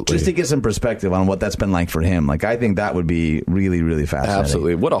 Absolutely. Just to get some perspective on what that's been like for him. Like, I think that would be really, really fascinating.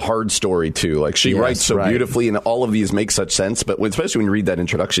 Absolutely. What a hard story, too. Like, she writes so beautifully, and all of these make such sense, but especially when you read that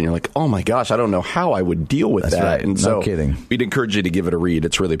introduction, you're like, oh my gosh, I don't know how I would deal with that. Right. And so no kidding. We'd encourage you to give it a read.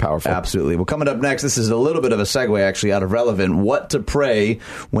 It's really powerful. Absolutely. Well, coming up next, this is a little bit of a segue actually out of Relevant. What to pray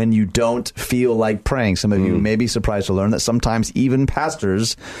when you don't feel like praying. Some of you may be surprised to learn that sometimes even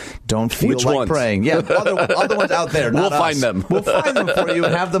pastors don't feel praying. Yeah, other ones out there. We'll find them. We'll find them for you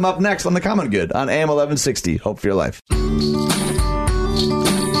and have them up next on The Common Good on AM 1160. Hope for your life.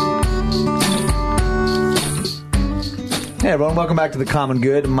 Hey everyone, welcome back to The Common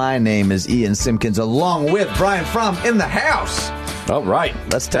Good. My name is Ian Simpkins, along with Brian Fromm in the house. All right.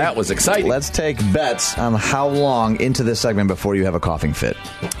 That was exciting. Let's take bets on how long into this segment before you have a coughing fit.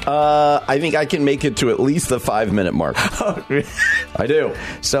 I think I can make it to at least the 5-minute mark. I do.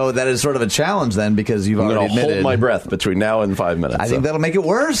 So that is sort of a challenge then, because you've already admitted. I'm going to hold my breath between now and 5 minutes. I think that'll make it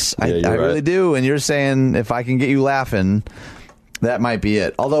worse. Yeah, I really do. And you're saying if I can get you laughing, that might be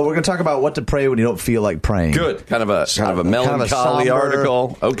it. Although we're going to talk about what to pray when you don't feel like praying. Good. Kind of a melancholy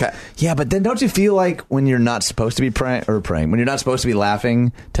article. Okay. Yeah, but then don't you feel like when you're not supposed to be praying, when you're not supposed to be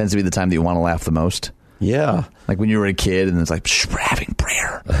laughing, tends to be the time that you want to laugh the most? Yeah. Like when you were a kid and it's like, we're having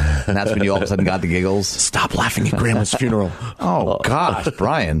prayer. And that's when you all of a sudden got the giggles. Stop laughing at Grandma's funeral. Oh, gosh,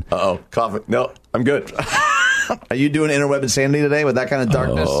 Brian. Uh-oh. Coughing. No, I'm good. Are you doing interweb insanity today with that kind of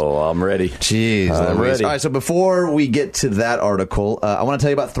darkness? Oh, I'm ready. Jeez. I'm ready. All right, so before we get to that article, I want to tell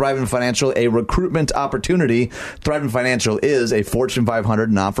you about Thrivent Financial, a recruitment opportunity. Thrivent Financial is a Fortune 500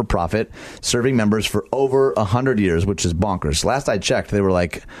 not-for-profit serving members for over 100 years, which is bonkers. Last I checked, they were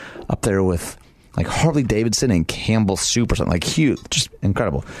like up there with like Harley Davidson and Campbell Soup or something, like huge, just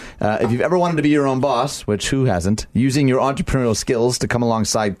incredible. If you've ever wanted to be your own boss, which who hasn't, using your entrepreneurial skills to come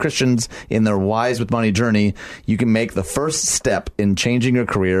alongside Christians in their Wise with Money journey, you can make the first step in changing your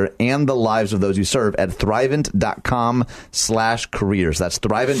career and the lives of those you serve at Thrivent.com/careers. That's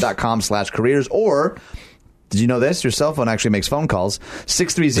Thrivent.com/careers. Or did you know this? Your cell phone actually makes phone calls.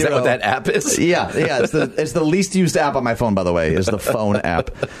 630. Is that what that app is? Yeah. It's the least used app on my phone, by the way, is the phone app.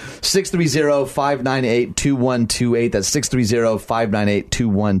 630-598-2128. That's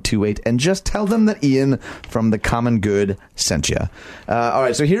 630-598-2128. And just tell them that Ian from The Common Good sent you. All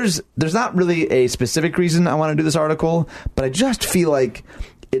right, so there's not really a specific reason I want to do this article, but I just feel like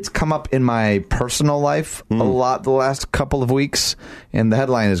it's come up in my personal life a lot the last couple of weeks, and the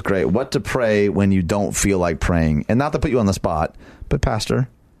headline is great. What to pray when you don't feel like praying. And not to put you on the spot, but pastor,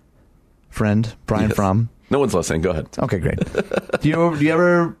 friend, Brian Fromm. No one's listening. Go ahead. Okay, great. Do you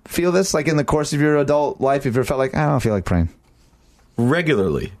ever feel this, like in the course of your adult life, if you ever felt like, I don't feel like praying?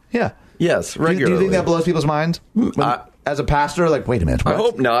 Regularly. Yeah. Yes, regularly. Do you think that blows people's minds? As a pastor, like, wait a minute. What? I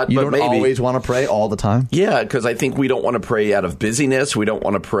hope not, you but don't maybe. Always want to pray all the time? Yeah, because I think we don't want to pray out of busyness. We don't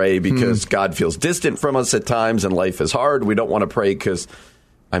want to pray because God feels distant from us at times and life is hard. We don't want to pray because,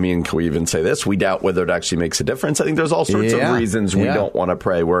 can we even say this? We doubt whether it actually makes a difference. I think there's all sorts of reasons we don't want to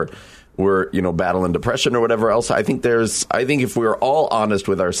pray. We're battling depression or whatever else. I think if we're all honest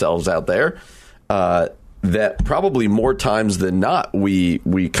with ourselves out there, that probably more times than not, we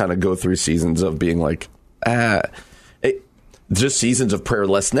kind of go through seasons of being like, just seasons of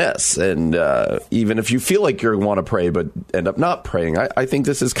prayerlessness. And even if you feel like you want to pray but end up not praying, I think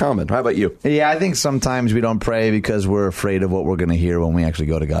this is common. How about you? Yeah, I think sometimes we don't pray because we're afraid of what we're going to hear when we actually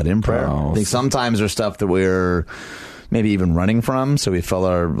go to God in prayer. I think sometimes there's stuff that we're maybe even running from, so we fill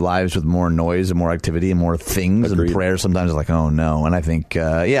our lives with more noise and more activity and more things. Agreed. And prayer sometimes is like, oh no. And I think,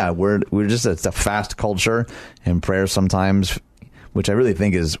 we're just it's a fast culture, and prayer sometimes, which I really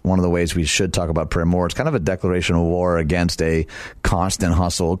think is one of the ways we should talk about prayer more. It's kind of a declaration of war against a constant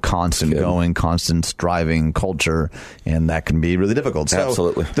hustle, constant going, constant striving culture, and that can be really difficult. So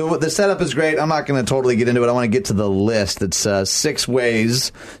absolutely. The setup is great. I'm not going to totally get into it. I want to get to the list. It's 6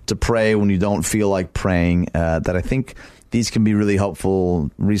 ways to pray when you don't feel like praying that I think these can be really helpful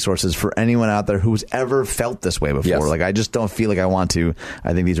resources for anyone out there who's ever felt this way before. Yes. Like, I just don't feel like I want to.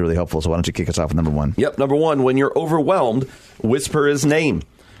 I think these are really helpful. So why don't you kick us off with number 1? Yep. Number 1, when you're overwhelmed, whisper his name.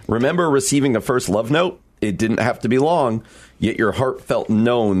 Remember receiving a first love note? It didn't have to be long, yet your heart felt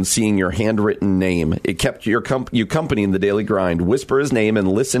known seeing your handwritten name. It kept you company in the daily grind. Whisper his name and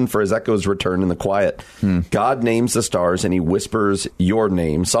listen for his echoes return in the quiet. God names the stars and he whispers your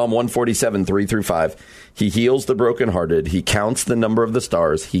name. Psalm 147, 3-5. He heals the brokenhearted. He counts the number of the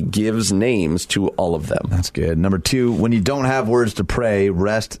stars. He gives names to all of them. That's good. Number 2, when you don't have words to pray,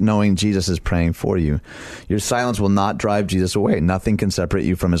 rest knowing Jesus is praying for you. Your silence will not drive Jesus away. Nothing can separate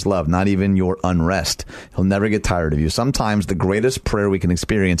you from his love, not even your unrest. He'll never get tired of you. Sometimes the greatest prayer we can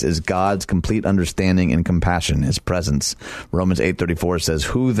experience is God's complete understanding and compassion, his presence. Romans 8:34 says,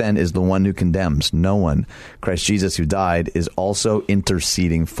 who then is the one who condemns? No one. Christ Jesus, who died, is also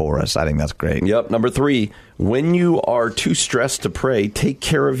interceding for us. I think that's great. Yep. Number 3, when you are too stressed to pray, take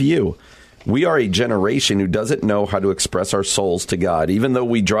care of you. We are a generation who doesn't know how to express our souls to God, even though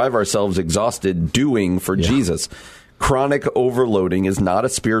we drive ourselves exhausted doing for Jesus. Chronic overloading is not a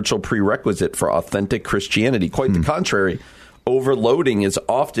spiritual prerequisite for authentic Christianity. Quite the contrary. Overloading is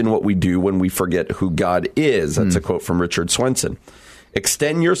often what we do when we forget who God is. That's a quote from Richard Swenson.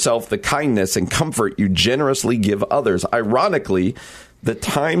 Extend yourself the kindness and comfort you generously give others. Ironically, The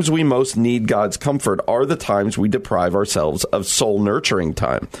times we most need God's comfort are the times we deprive ourselves of soul-nurturing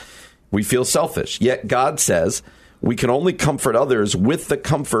time. We feel selfish, yet God says we can only comfort others with the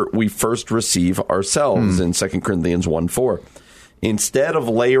comfort we first receive ourselves in 2 Corinthians 1:4. Instead of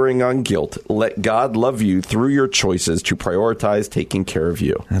layering on guilt, let God love you through your choices to prioritize taking care of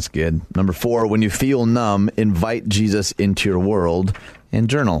you. That's good. Number 4, when you feel numb, invite Jesus into your world and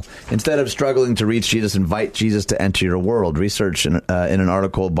journal. Instead of struggling to reach Jesus, invite Jesus to enter your world. Research in an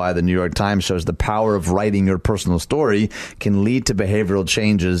article by the New York Times shows the power of writing your personal story can lead to behavioral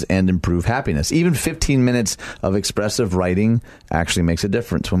changes and improve happiness. Even 15 minutes of expressive writing actually makes a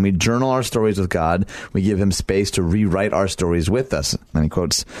difference. When we journal our stories with God, we give him space to rewrite our stories with us. And he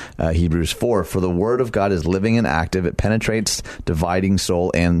quotes Hebrews 4, "For the word of God is living and active. It penetrates, dividing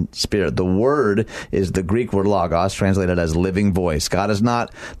soul and spirit." The word is the Greek word logos, translated as living voice. God is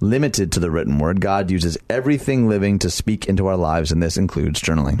not limited to the written word. God uses everything living to speak into our lives, and this includes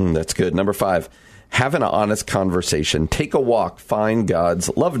journaling. That's good. Number 5, have an honest conversation. Take a walk. Find God's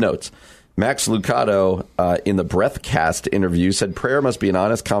love notes. Max Lucado, in the Breathcast interview, said prayer must be an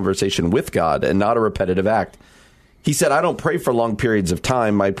honest conversation with God and not a repetitive act. He said, "I don't pray for long periods of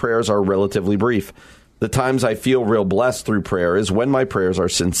time. My prayers are relatively brief. The times I feel real blessed through prayer is when my prayers are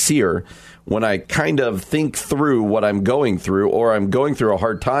sincere, when I kind of think through what I'm going through, or I'm going through a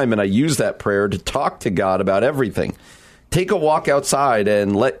hard time, and I use that prayer to talk to God about everything. Take a walk outside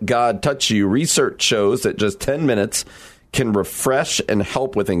and let God touch you. Research shows that just 10 minutes can refresh and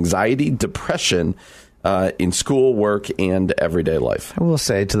help with anxiety, depression, in school, work, and everyday life." I will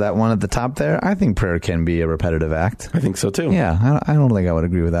say to that one at the top there, I think prayer can be a repetitive act. I think so, too. Yeah, I don't think I would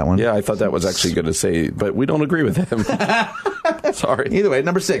agree with that one. Yeah, I thought that was actually going to say, but we don't agree with him. Sorry. Either way,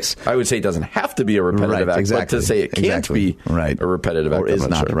 number 6. I would say it doesn't have to be a repetitive act, but to say it can't be a repetitive act, or is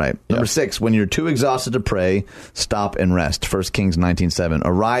not, sure. right. Yeah. Number 6, when you're too exhausted to pray, stop and rest. 1 Kings 19:7.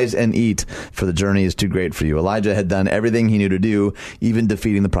 "Arise and eat, for the journey is too great for you." Elijah had done everything he knew to do, even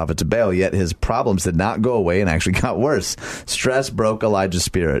defeating the prophets of Baal, yet his problems did not go away and actually got worse. Stress broke Elijah's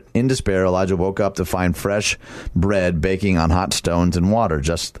spirit. In despair, Elijah woke up to find fresh bread baking on hot stones and water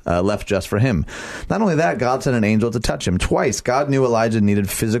left just for him. Not only that, God sent an angel to touch him. Twice, God knew Elijah needed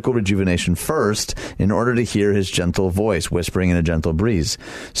physical rejuvenation first in order to hear his gentle voice whispering in a gentle breeze.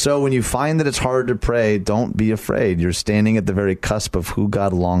 So when you find that it's hard to pray, don't be afraid. You're standing at the very cusp of who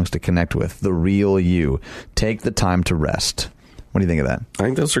God longs to connect with, the real you. Take the time to rest. What do you think of that? I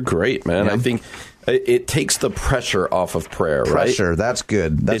think those are great, man. Yeah. I think it takes the pressure off of prayer, right? Pressure, that's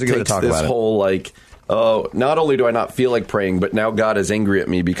good. That's a good way to talk about it. This whole, not only do I not feel like praying, but now God is angry at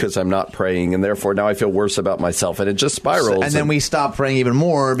me because I'm not praying, and therefore now I feel worse about myself, and it just spirals. And then we stop praying even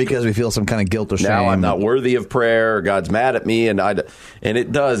more because we feel some kind of guilt or shame. Now I'm not worthy of prayer, or God's mad at me, and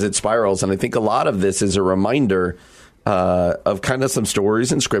it spirals. And I think a lot of this is a reminder of kind of some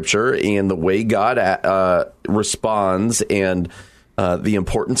stories in Scripture and the way God responds, and the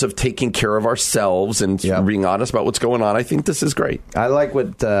importance of taking care of ourselves and being honest about what's going on. I think this is great. I like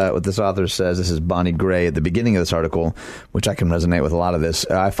what this author says. This is Bonnie Gray at the beginning of this article, which I can resonate with a lot of this.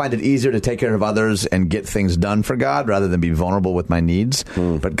 I find it easier to take care of others and get things done for God rather than be vulnerable with my needs.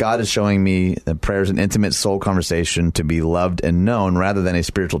 But God is showing me that prayer is an intimate soul conversation to be loved and known rather than a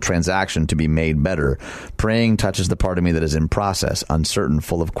spiritual transaction to be made better. Praying touches the part of me that is in process, uncertain,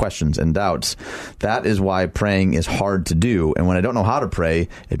 full of questions and doubts. That is why praying is hard to do. And when I don't know how to pray,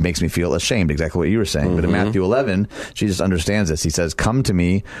 it makes me feel ashamed, exactly what you were saying. But in Matthew 11, Jesus understands this. He says, "Come to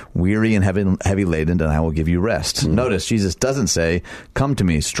me, weary and heavy laden, and I will give you rest." Notice, Jesus doesn't say, "Come to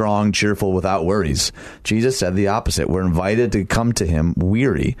me, strong, cheerful, without worries." Jesus said the opposite. We're invited to come to him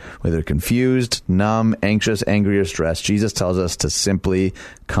weary, whether confused, numb, anxious, angry, or stressed. Jesus tells us to simply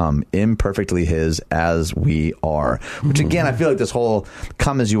come, imperfectly his, as we are. Which, again, I feel like this whole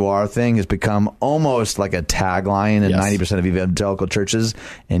come as you are thing has become almost like a tagline in 90% of evangelical churches,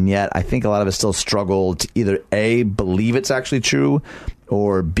 and yet I think a lot of us still struggle to either A, believe it's actually true,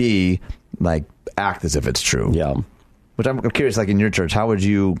 or B, like act as if it's true. Yeah. Which I'm curious, like in your church, how would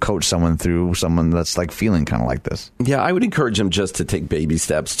you coach someone through someone that's like feeling kind of like this? Yeah, I would encourage them just to take baby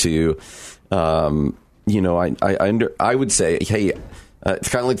steps to, I would say, hey, it's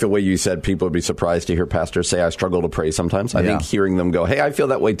kind of like the way you said people would be surprised to hear pastors say, I struggle to pray sometimes. I think hearing them go, hey, I feel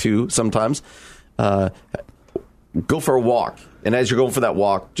that way too sometimes. Go for a walk. And as you're going for that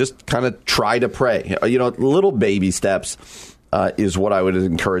walk, just kind of try to pray. Little baby steps is what I would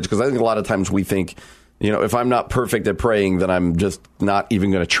encourage. Because I think a lot of times we think if I'm not perfect at praying, then I'm just not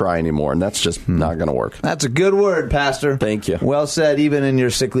even going to try anymore. And that's just not going to work. That's a good word, Pastor. Thank you. Well said, even in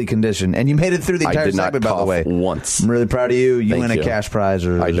your sickly condition. And you made it through the entire segment, by the way. Once. I'm really proud of you. You win a cash prize,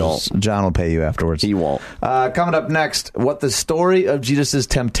 or I don't. John will pay you afterwards. He won't. Coming up next, what the story of Jesus'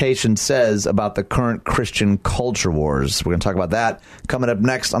 temptation says about the current Christian culture wars. We're going to talk about that coming up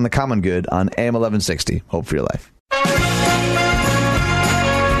next on The Common Good on AM 1160. Hope for your life.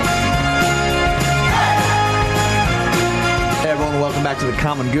 Welcome back to The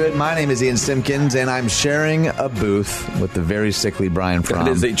Common Good. My name is Ian Simpkins, and I'm sharing a booth with the very sickly Brian Fromm.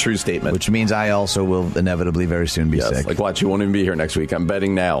 That is a true statement. Which means I also will inevitably very soon be sick. Like, watch, you won't even be here next week. I'm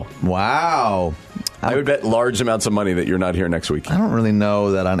betting now. Wow. I would bet large amounts of money that you're not here next week. I don't really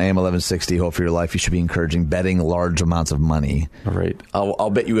know that on AM 1160, Hope for Your Life, you should be encouraging betting large amounts of money. All right. I'll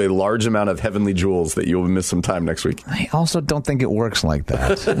bet you a large amount of heavenly jewels that you'll miss some time next week. I also don't think it works like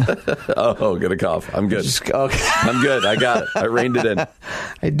that. Oh, get a cough. I'm good. Okay. I'm good. I got it. I reined it in.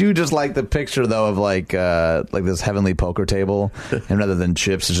 I do just like the picture, though, of like this heavenly poker table. And rather than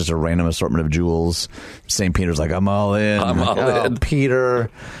chips, it's just a random assortment of jewels. St. Peter's like, I'm all in. I'm all in. Peter,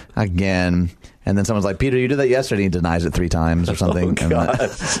 again. And then someone's like, Peter, you did that yesterday. He denies it 3 times or something. Oh, God.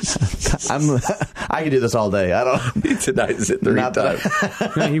 I can do this all day. He denies it 3 times.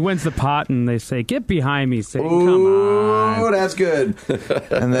 He wins the pot, and they say, get behind me, Satan. Come on. Oh, that's good.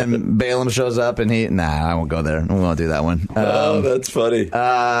 And then Balaam shows up, and I won't go there. We won't do that one. That's funny.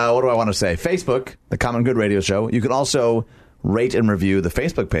 What do I want to say? Facebook, The Common Good Radio Show. You can also rate and review the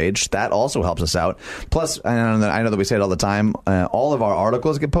Facebook page. That also helps us out. Plus, I know that we say it all the time, all of our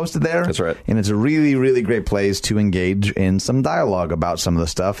articles get posted there. That's right. And it's a really, really great place to engage in some dialogue about some of the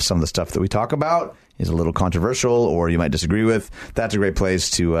stuff. Some of the stuff that we talk about is a little controversial or you might disagree with. That's a great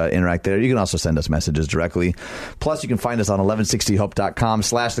place to interact there. You can also send us messages directly. Plus, you can find us on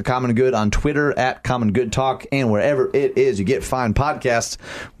 1160hope.com/The Common Good, on Twitter @Common Good Talk, and wherever it is you get fine podcasts,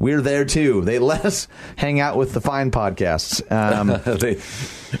 we're there too. They let us hang out with the fine podcasts.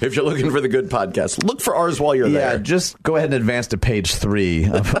 If you're looking for the good podcast, look for ours while you're there. Yeah, just go ahead and advance to page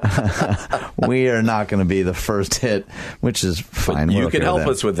 3. We are not going to be the first hit, which is fine. But you can help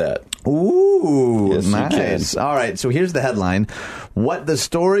us with that. Ooh, yes, nice. All right, so here's the headline. What the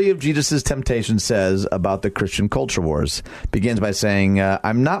story of Jesus' temptation says about the Christian culture wars. Begins by saying,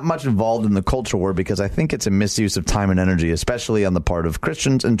 I'm not much involved in the culture war because I think it's a misuse of time and energy, especially on the part of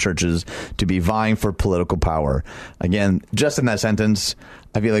Christians and churches, to be vying for political power. Again, just in that sentence,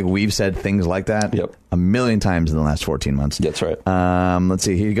 I feel like we've said things like that a million times in the last 14 months. That's right. Let's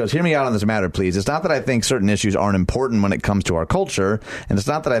see. He goes, hear me out on this matter, please. It's not that I think certain issues aren't important when it comes to our culture, and it's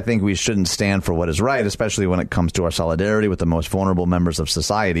not that I think we shouldn't stand for what is right, especially when it comes to our solidarity with the most vulnerable members of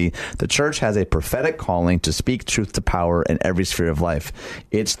society. The church has a prophetic calling to speak truth to power in every sphere of life.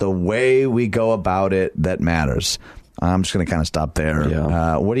 It's the way we go about it that matters. I'm just going to kind of stop there.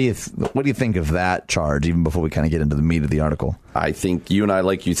 Yeah. What do you think of that charge, even before we kind of get into the meat of the article? I think you and I,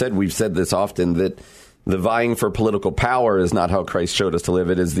 like you said, we've said this often, that the vying for political power is not how Christ showed us to live.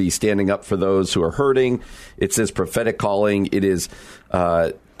 It is the standing up for those who are hurting. It's this prophetic calling. It is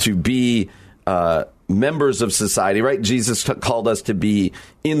to be members of society, right? Jesus called us to be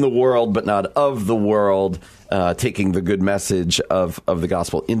in the world, but not of the world, taking the good message of the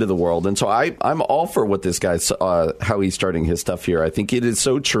gospel into the world. And so I'm all for what this guy's, how he's starting his stuff here. I think it is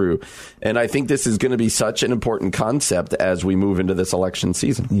so true. And I think this is going to be such an important concept as we move into this election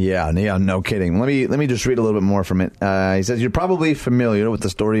season. Yeah, no kidding. Let me just read a little bit more from it. He says, you're probably familiar with the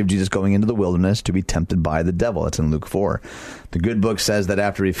story of Jesus going into the wilderness to be tempted by the devil. It's in Luke 4. The good book says that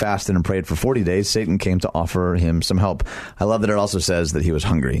after he fasted and prayed for 40 days, Satan came to offer him some help. I love that it also says that he was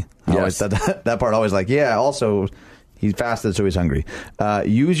hungry. Yes. That part always like, yeah, also he fasted, so he's hungry.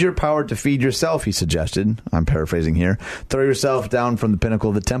 Use your power to feed yourself, he suggested. I'm paraphrasing here. Throw yourself down from the pinnacle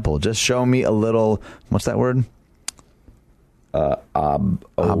of the temple. Just show me a little, what's that word?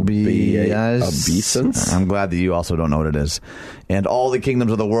 Obeisance. I'm glad that you also don't know what it is. And all the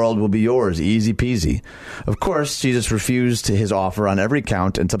kingdoms of the world will be yours, easy peasy. Of course, Jesus refused his offer on every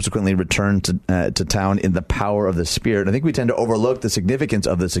count and subsequently returned to town in the power of the Spirit. I think we tend to overlook the significance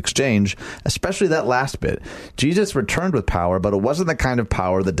of this exchange, especially that last bit. Jesus returned with power, but it wasn't the kind of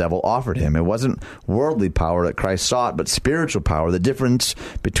power the devil offered him. It wasn't worldly power that Christ sought, but spiritual power, the difference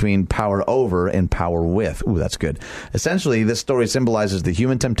between power over and power with. Ooh, that's good. Essentially, this story symbolizes the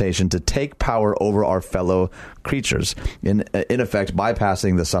human temptation to take power over our fellow creatures, in effect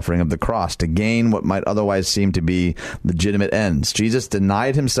bypassing the suffering of the cross to gain what might otherwise seem to be legitimate ends. Jesus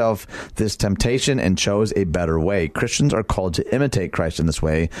denied himself this temptation and chose a better way. Christians are called to imitate Christ in this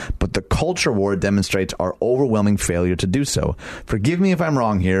way, but the culture war demonstrates our overwhelming failure to do so. Forgive me if I'm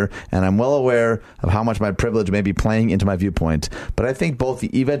wrong here, and I'm well aware of how much my privilege may be playing into my viewpoint, but I think both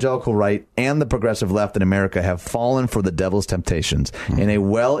the evangelical right and the progressive left in America have fallen for the devil's temptations. In a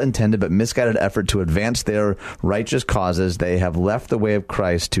well-intended but misguided effort to advance their righteous causes, they have left the way of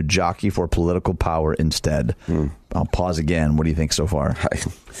Christ to jockey for political power instead. I'll pause again. What do you think so far?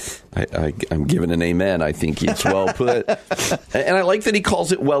 I'm giving an amen. I think it's well put. And I like that he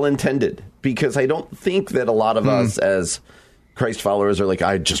calls it well-intended, because I don't think that a lot of us as Christ followers are like,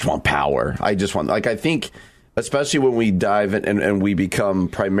 I just want power. I think, especially when we dive in and we become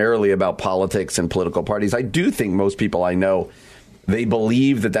primarily about politics and political parties, I do think most people I know, they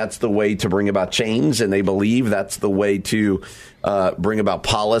believe that that's the way to bring about change, and they believe that's the way to bring about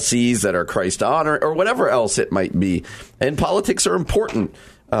policies that are Christ on, or whatever else it might be. And politics are important,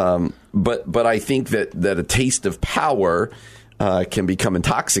 but I think that a taste of power can become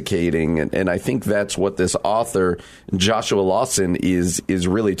intoxicating, and I think that's what this author Joshua Lawson is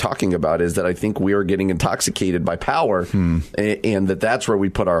really talking about. Is that I think we are getting intoxicated by power, and that's where we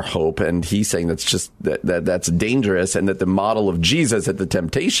put our hope. And he's saying that's just that's dangerous, and that the model of Jesus at the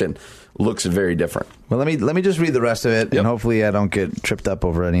temptation looks very different. Well, let me just read the rest of it, and hopefully I don't get tripped up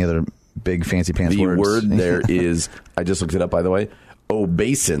over any other big fancy pants words. The word there is, I just looked it up, by the way,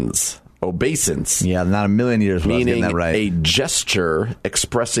 obeisance. Obeisance. Yeah, not a million years without getting that right. A gesture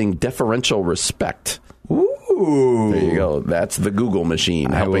expressing deferential respect. Ooh. There you go. That's the Google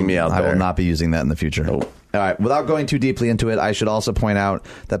machine helping me out there. I will not be using that in the future. Nope. All right. Without going too deeply into it, I should also point out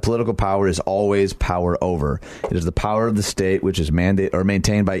that political power is always power over. It is the power of the state which is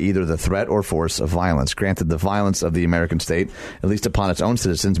maintained by either the threat or force of violence. Granted, the violence of the American state, at least upon its own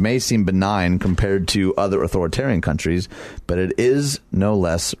citizens, may seem benign compared to other authoritarian countries, but it is no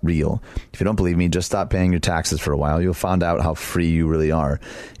less real. If you don't believe me, just stop paying your taxes for a while. You'll find out how free you really are.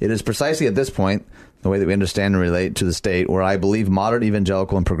 It is precisely at this point, the way that we understand and relate to the state, where I believe modern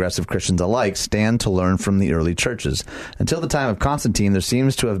evangelical and progressive Christians alike stand to learn from the early churches. Until the time of Constantine, there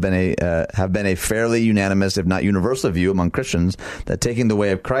seems to have been a fairly unanimous, if not universal, view among Christians that taking the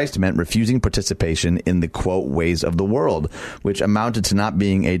way of Christ meant refusing participation in the, quote, ways of the world, which amounted to not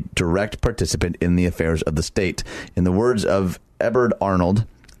being a direct participant in the affairs of the state. In the words of Eberhard Arnold,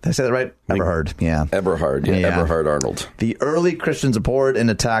 did I say that right? Eberhard, yeah. Eberhard Arnold. The early Christians abhorred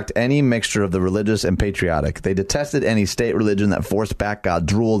and attacked any mixture of the religious and patriotic. They detested any state religion that forced back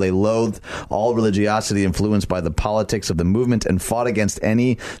God's rule. They loathed all religiosity influenced by the politics of the movement and fought against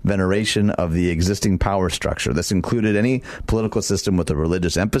any veneration of the existing power structure. This included any political system with a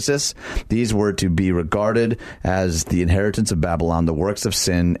religious emphasis. These were to be regarded as the inheritance of Babylon, the works of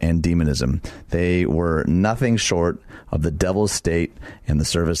sin and demonism. They were nothing short of the devil's state and the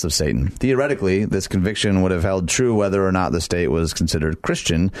service of Satan. Theoretically, this conviction would have held true whether or not the state was considered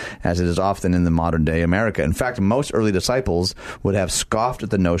Christian, as it is often in the modern day America. In fact, most early disciples would have scoffed at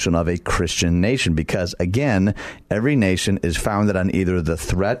the notion of a Christian nation because, again, every nation is founded on either the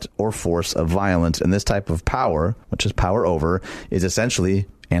threat or force of violence, and this type of power, which is power over, is essentially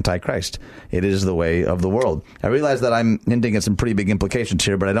Antichrist. It is the way of the world. I realize that I'm hinting at some pretty big implications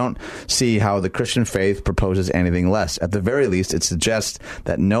here, but I don't see how the Christian faith proposes anything less. At the very least, it suggests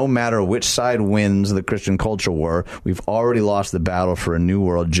that no matter which side wins the Christian culture war, we've already lost the battle for a new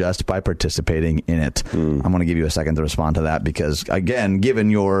world just by participating in it. I'm going to give you a second to respond to that because, again,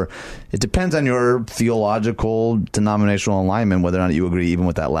 it depends on your theological, denominational alignment whether or not you agree even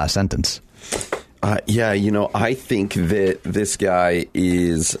with that last sentence. I think that this guy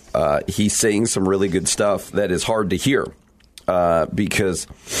is, he's saying some really good stuff that is hard to hear because,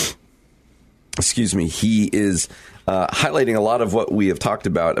 he is highlighting a lot of what we have talked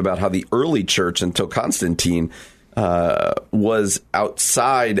about how the early church until Constantine was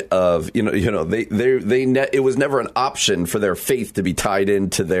outside of, it was never an option for their faith to be tied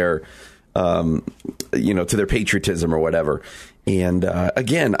into their, to their patriotism or whatever. And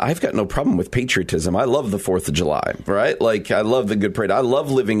again, I've got no problem with patriotism. I love the 4th of July, right? Like, I love the good parade. I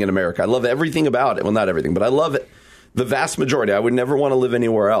love living in America. I love everything about it. Well, not everything, but I love it. The vast majority. I would never want to live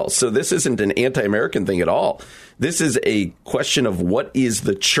anywhere else. So this isn't an anti-American thing at all. This is a question of what is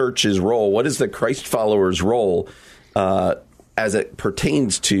the church's role? What is the Christ followers' role as it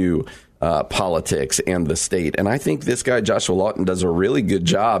pertains to politics and the state? And I think this guy, Joshua Lawton, does a really good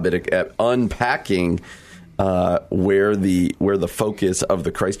job at unpacking where the focus of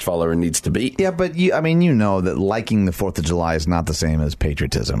the Christ follower needs to be. Yeah, but you know that liking the 4th of July is not the same as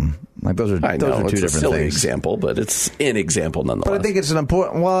patriotism. Like those are two different things. It's a silly example, but it's an example nonetheless. But I think it's an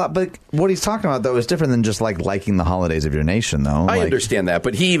important. Well, but what he's talking about though is different than just like liking the holidays of your nation, though. I understand that,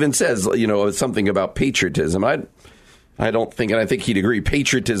 but he even says, something about patriotism. I don't think, and I think he'd agree,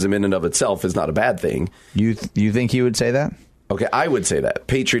 patriotism in and of itself is not a bad thing. You think he would say that? Okay, I would say that.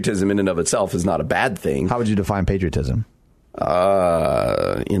 Patriotism in and of itself is not a bad thing. How would you define patriotism?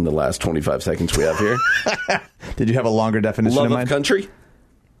 In the last 25 seconds we have here. Did you have a longer definition in mind? Love of country?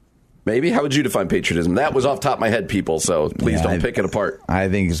 Maybe? How would you define patriotism? That was off the top of my head, people, so please don't pick it apart. I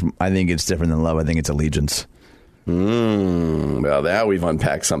think it's different than love. I think it's allegiance. Well, now we've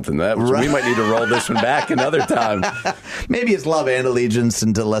unpacked something. We might need to roll this one back another time. Maybe it's love and allegiance,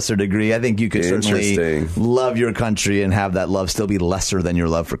 and to a lesser degree. I think you could certainly love your country and have that love still be lesser than your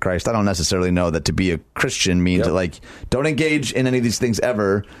love for Christ. I don't necessarily know that to be a Christian means that, don't engage in any of these things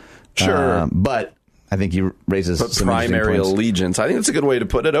ever. Sure. But I think he raises some primary allegiance. I think that's a good way to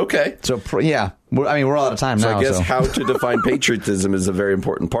put it. Okay. So, we're all out of time now. So I guess how to define patriotism is a very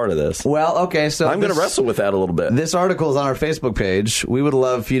important part of this. Well, okay. So I'm going to wrestle with that a little bit. This article is on our Facebook page. We would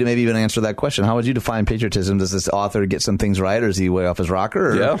love for you to maybe even answer that question. How would you define patriotism? Does this author get some things right, or is he way off his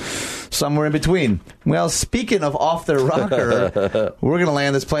rocker, or somewhere in between? Well, speaking of off their rocker, we're going to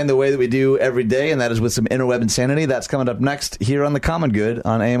land this plane the way that we do every day, and that is with some interweb insanity. That's coming up next here on The Common Good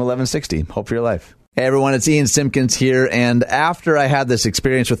on AM 1160. Hope for your life. Hey everyone, it's Ian Simpkins here, and after I had this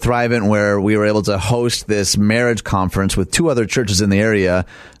experience with Thrivent where we were able to host this marriage conference with 2 other churches in the area,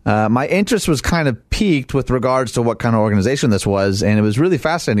 my interest was kind of piqued with regards to what kind of organization this was, and it was really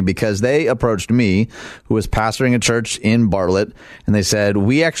fascinating because they approached me, who was pastoring a church in Bartlett, and they said,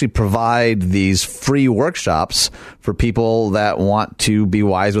 we actually provide these free workshops for people that want to be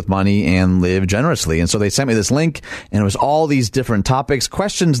wise with money and live generously. And so they sent me this link, and it was all these different topics,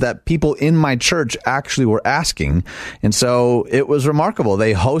 questions that people in my church actually were asking. And so it was remarkable.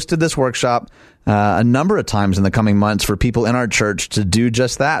 They hosted this workshop a number of times in the coming months for people in our church to do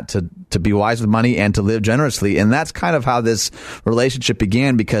just that, to be wise with money and to live generously. And that's kind of how this relationship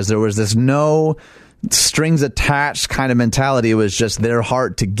began, because there was this no strings attached kind of mentality. It was just their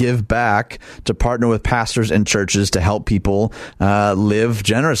heart to give back, to partner with pastors and churches to help people live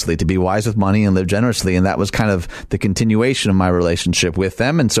generously, to be wise with money and live generously. And that was kind of the continuation of my relationship with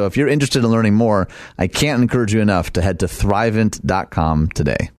them. And so if you're interested in learning more, I can't encourage you enough to head to Thrivent.com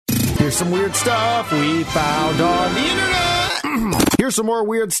today. Here's some weird stuff we found on the internet. Here's some more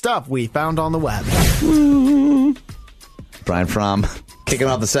weird stuff we found on the web. Brian Fromm kicking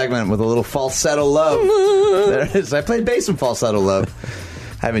off the segment with a little falsetto love. There it is. I played bass in falsetto love.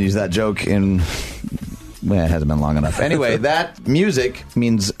 I haven't used that joke in... Well, it hasn't been long enough. Anyway, that music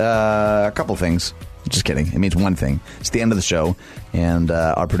means a couple things. Just kidding. It means one thing. It's the end of the show, and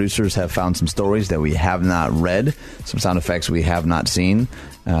our producers have found some stories that we have not read, some sound effects we have not seen.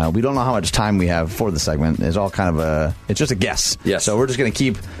 We don't know how much time we have for the segment. It's all kind of it's just a guess. Yes. So we're just going to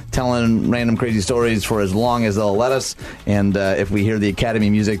keep telling random crazy stories for as long as they'll let us. And if we hear the Academy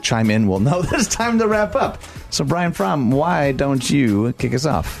music chime in, we'll know that it's time to wrap up. So Brian Fromm, why don't you kick us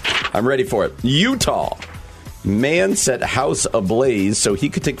off? I'm ready for it. Utah. Man set house ablaze so he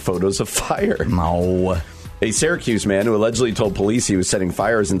could take photos of fire. No. A Syracuse man who allegedly told police he was setting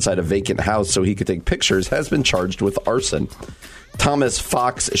fires inside a vacant house so he could take pictures has been charged with arson. Thomas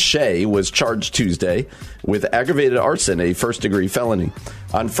Fox Shea was charged Tuesday with aggravated arson, a first-degree felony.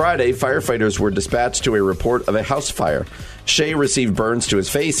 On Friday, firefighters were dispatched to a report of a house fire. Shea received burns to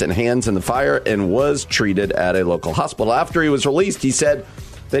his face and hands in the fire and was treated at a local hospital. After he was released, he said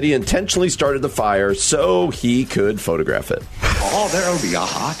that he intentionally started the fire so he could photograph it. Oh, there'll be a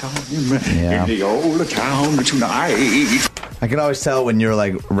hot time in the old town tonight. I can always tell when you're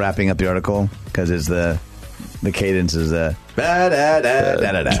like wrapping up the article because it's the cadence is Am I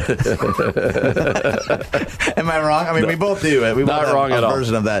wrong? I mean, we both do it. We both have wrong a at all.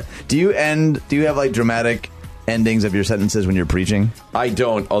 version of that. Do you have like dramatic endings of your sentences when you're preaching? I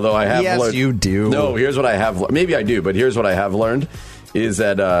don't, although I have learned. Yes, you do. No, here's what I have learned. Maybe I do, but here's what I have learned is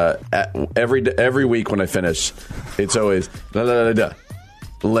that every week when I finish, it's always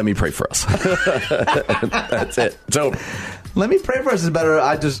let me pray for us. That's it. It's over. Let me pray for us is better.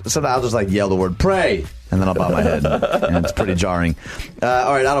 I'll just like yell the word pray, and then I'll bow my head, and it's pretty jarring.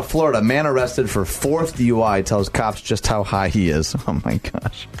 All right, out of Florida, man arrested for 4th DUI tells cops just how high he is. Oh my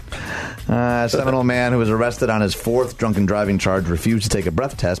gosh. A Seminole man who was arrested on his 4th drunken driving charge refused to take a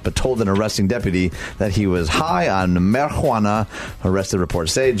breath test, but told an arresting deputy that he was high on marijuana. Arrested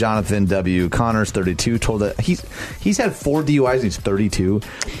reports say Jonathan W. Connors, 32, told that he's had 4 DUIs and he's 32.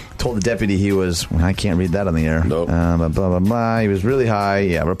 told the deputy he was, I can't read that on the air. Nope. Blah, blah, blah. He was really high.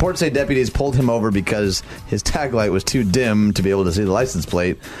 Yeah. Reports say deputies pulled him over because his tag light was too dim to be able to see the license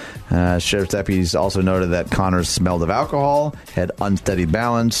plate. Sheriff's deputies also noted that Connors smelled of alcohol, had unsteady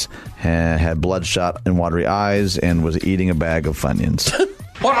balance, had bloodshot and watery eyes, and was eating a bag of Funyuns.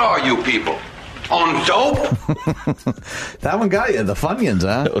 What are you people? On dope? That one got you. The Funyuns,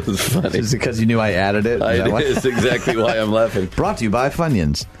 huh? That was funny. Is it because you knew I added it? It's exactly why I'm laughing. Brought to you by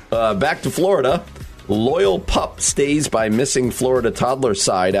Funyuns. Back to Florida. Loyal pup stays by missing Florida toddler's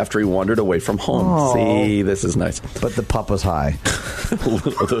side after he wandered away from home. Oh. See, this is nice. But the pup was high.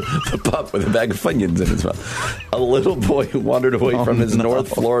 the pup with a bag of Funyuns in his mouth. A little boy who wandered away from his North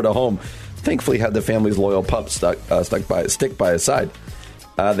Florida home thankfully had the family's loyal pup stick by his side.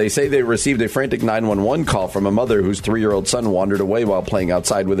 They say they received a frantic 911 call from a mother whose 3-year-old son wandered away while playing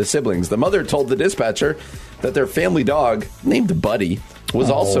outside with his siblings. The mother told the dispatcher that their family dog, named Buddy,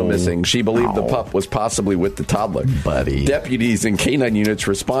 was also missing. She believed the pup was possibly with the toddler. Buddy. Deputies and canine units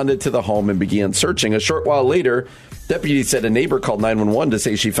responded to the home and began searching. A short while later, deputies said a neighbor called 911 to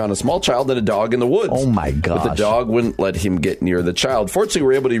say she found a small child and a dog in the woods. Oh, my gosh. But the dog wouldn't let him get near the child. Fortunately, we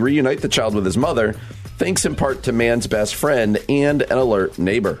were able to reunite the child with his mother, thanks in part to man's best friend and an alert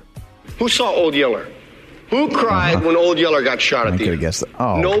neighbor. Who saw Old Yeller? Who cried when Old Yeller got shot at the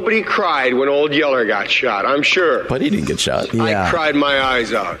end? Nobody cried when Old Yeller got shot, I'm sure. But he didn't get shot. I cried my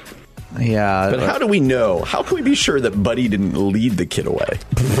eyes out. Yeah. But how do we know? How can we be sure that Buddy didn't lead the kid away?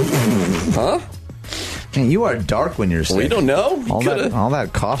 Huh? Man, you are dark when you're sick. We don't know. All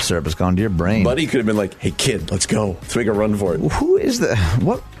that cough syrup has gone to your brain. Buddy could have been like, hey, kid, let's go. Let's make a run for it. Who is the...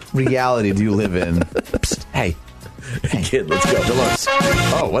 What reality do you live in? Psst, hey, kid, let's go. Dolores.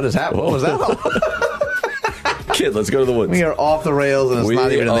 Oh, what is happening? What was that? Kid, let's go to the woods. We are off the rails, and it's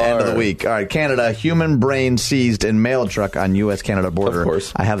not even the end of the week. All right, Canada, human brain seized in mail truck on U.S.-Canada border. Of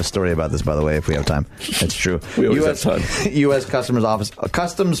course. I have a story about this, by the way, if we have time. It's true. We always have time. U.S. Customs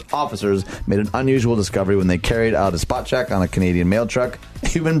officers made an unusual discovery when they carried out a spot check on a Canadian mail truck.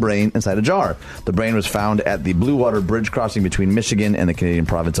 Human brain inside a jar. The brain was found at the Blue Water Bridge crossing between Michigan and the Canadian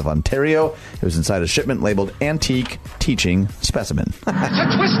province of Ontario. It was inside a shipment labeled Antique Teaching Specimen. It's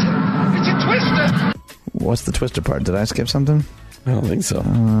a twister! It's a twister! What's the twister part? Did I skip something? I don't think so.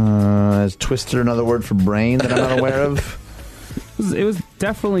 Is twister another word for brain that I'm not aware of? It was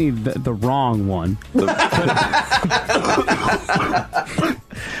definitely the wrong one.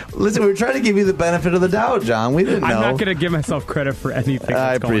 Listen, we were trying to give you the benefit of the doubt, John. We didn't know. I'm not going to give myself credit for anything.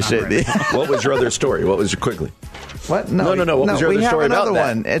 I appreciate it. What was your other story? What was your quickly? What? No. What was your other story about that? We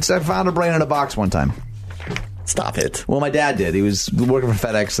have another one. I found a brain in a box one time. Stop it. Well, my dad did. He was working for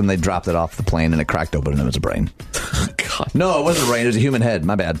FedEx, and they dropped it off the plane, and it cracked open, and it was a brain. God. No, it wasn't a brain. It was a human head.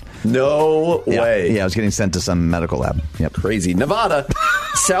 My bad. No way. Yeah, I was getting sent to some medical lab. Yep. Crazy. Nevada.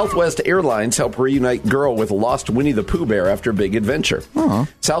 Southwest Airlines helped reunite girl with lost Winnie the Pooh bear after big adventure. Uh-huh.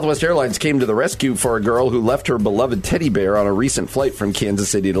 Southwest Airlines came to the rescue for a girl who left her beloved teddy bear on a recent flight from Kansas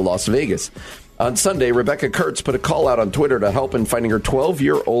City to Las Vegas. On Sunday, Rebecca Kurtz put a call out on Twitter to help in finding her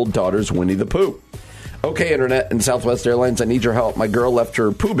 12-year-old daughter's Winnie the Pooh. Okay, Internet and Southwest Airlines, I need your help. My girl left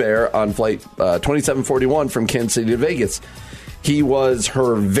her Pooh Bear on flight 2741 from Kansas City to Vegas. He was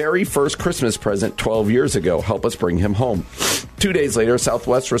her very first Christmas present 12 years ago. Help us bring him home. 2 days later,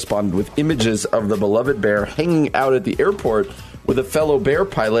 Southwest responded with images of the beloved bear hanging out at the airport with a fellow bear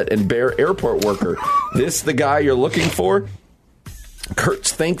pilot and bear airport worker. This the guy you're looking for?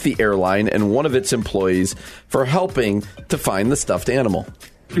 Kurtz thanked the airline and one of its employees for helping to find the stuffed animal.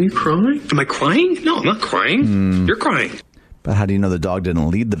 Are you crying? Am I crying? No, I'm not crying. You're crying. But how do you know the dog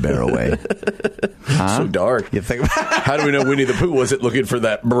didn't lead the bear away? Huh? So dark. You think? How do we know Winnie the Pooh wasn't looking for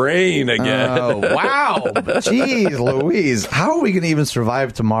that brain again? Oh, wow. Jeez Louise. How are we going to even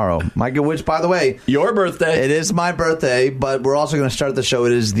survive tomorrow? Michael, which, by the way... Your birthday. It is my birthday, but we're also going to start the show.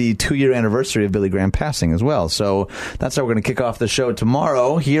 It is the 2-year anniversary of Billy Graham passing as well. So that's how we're going to kick off the show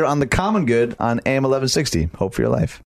tomorrow here on The Common Good on AM 1160. Hope for your life.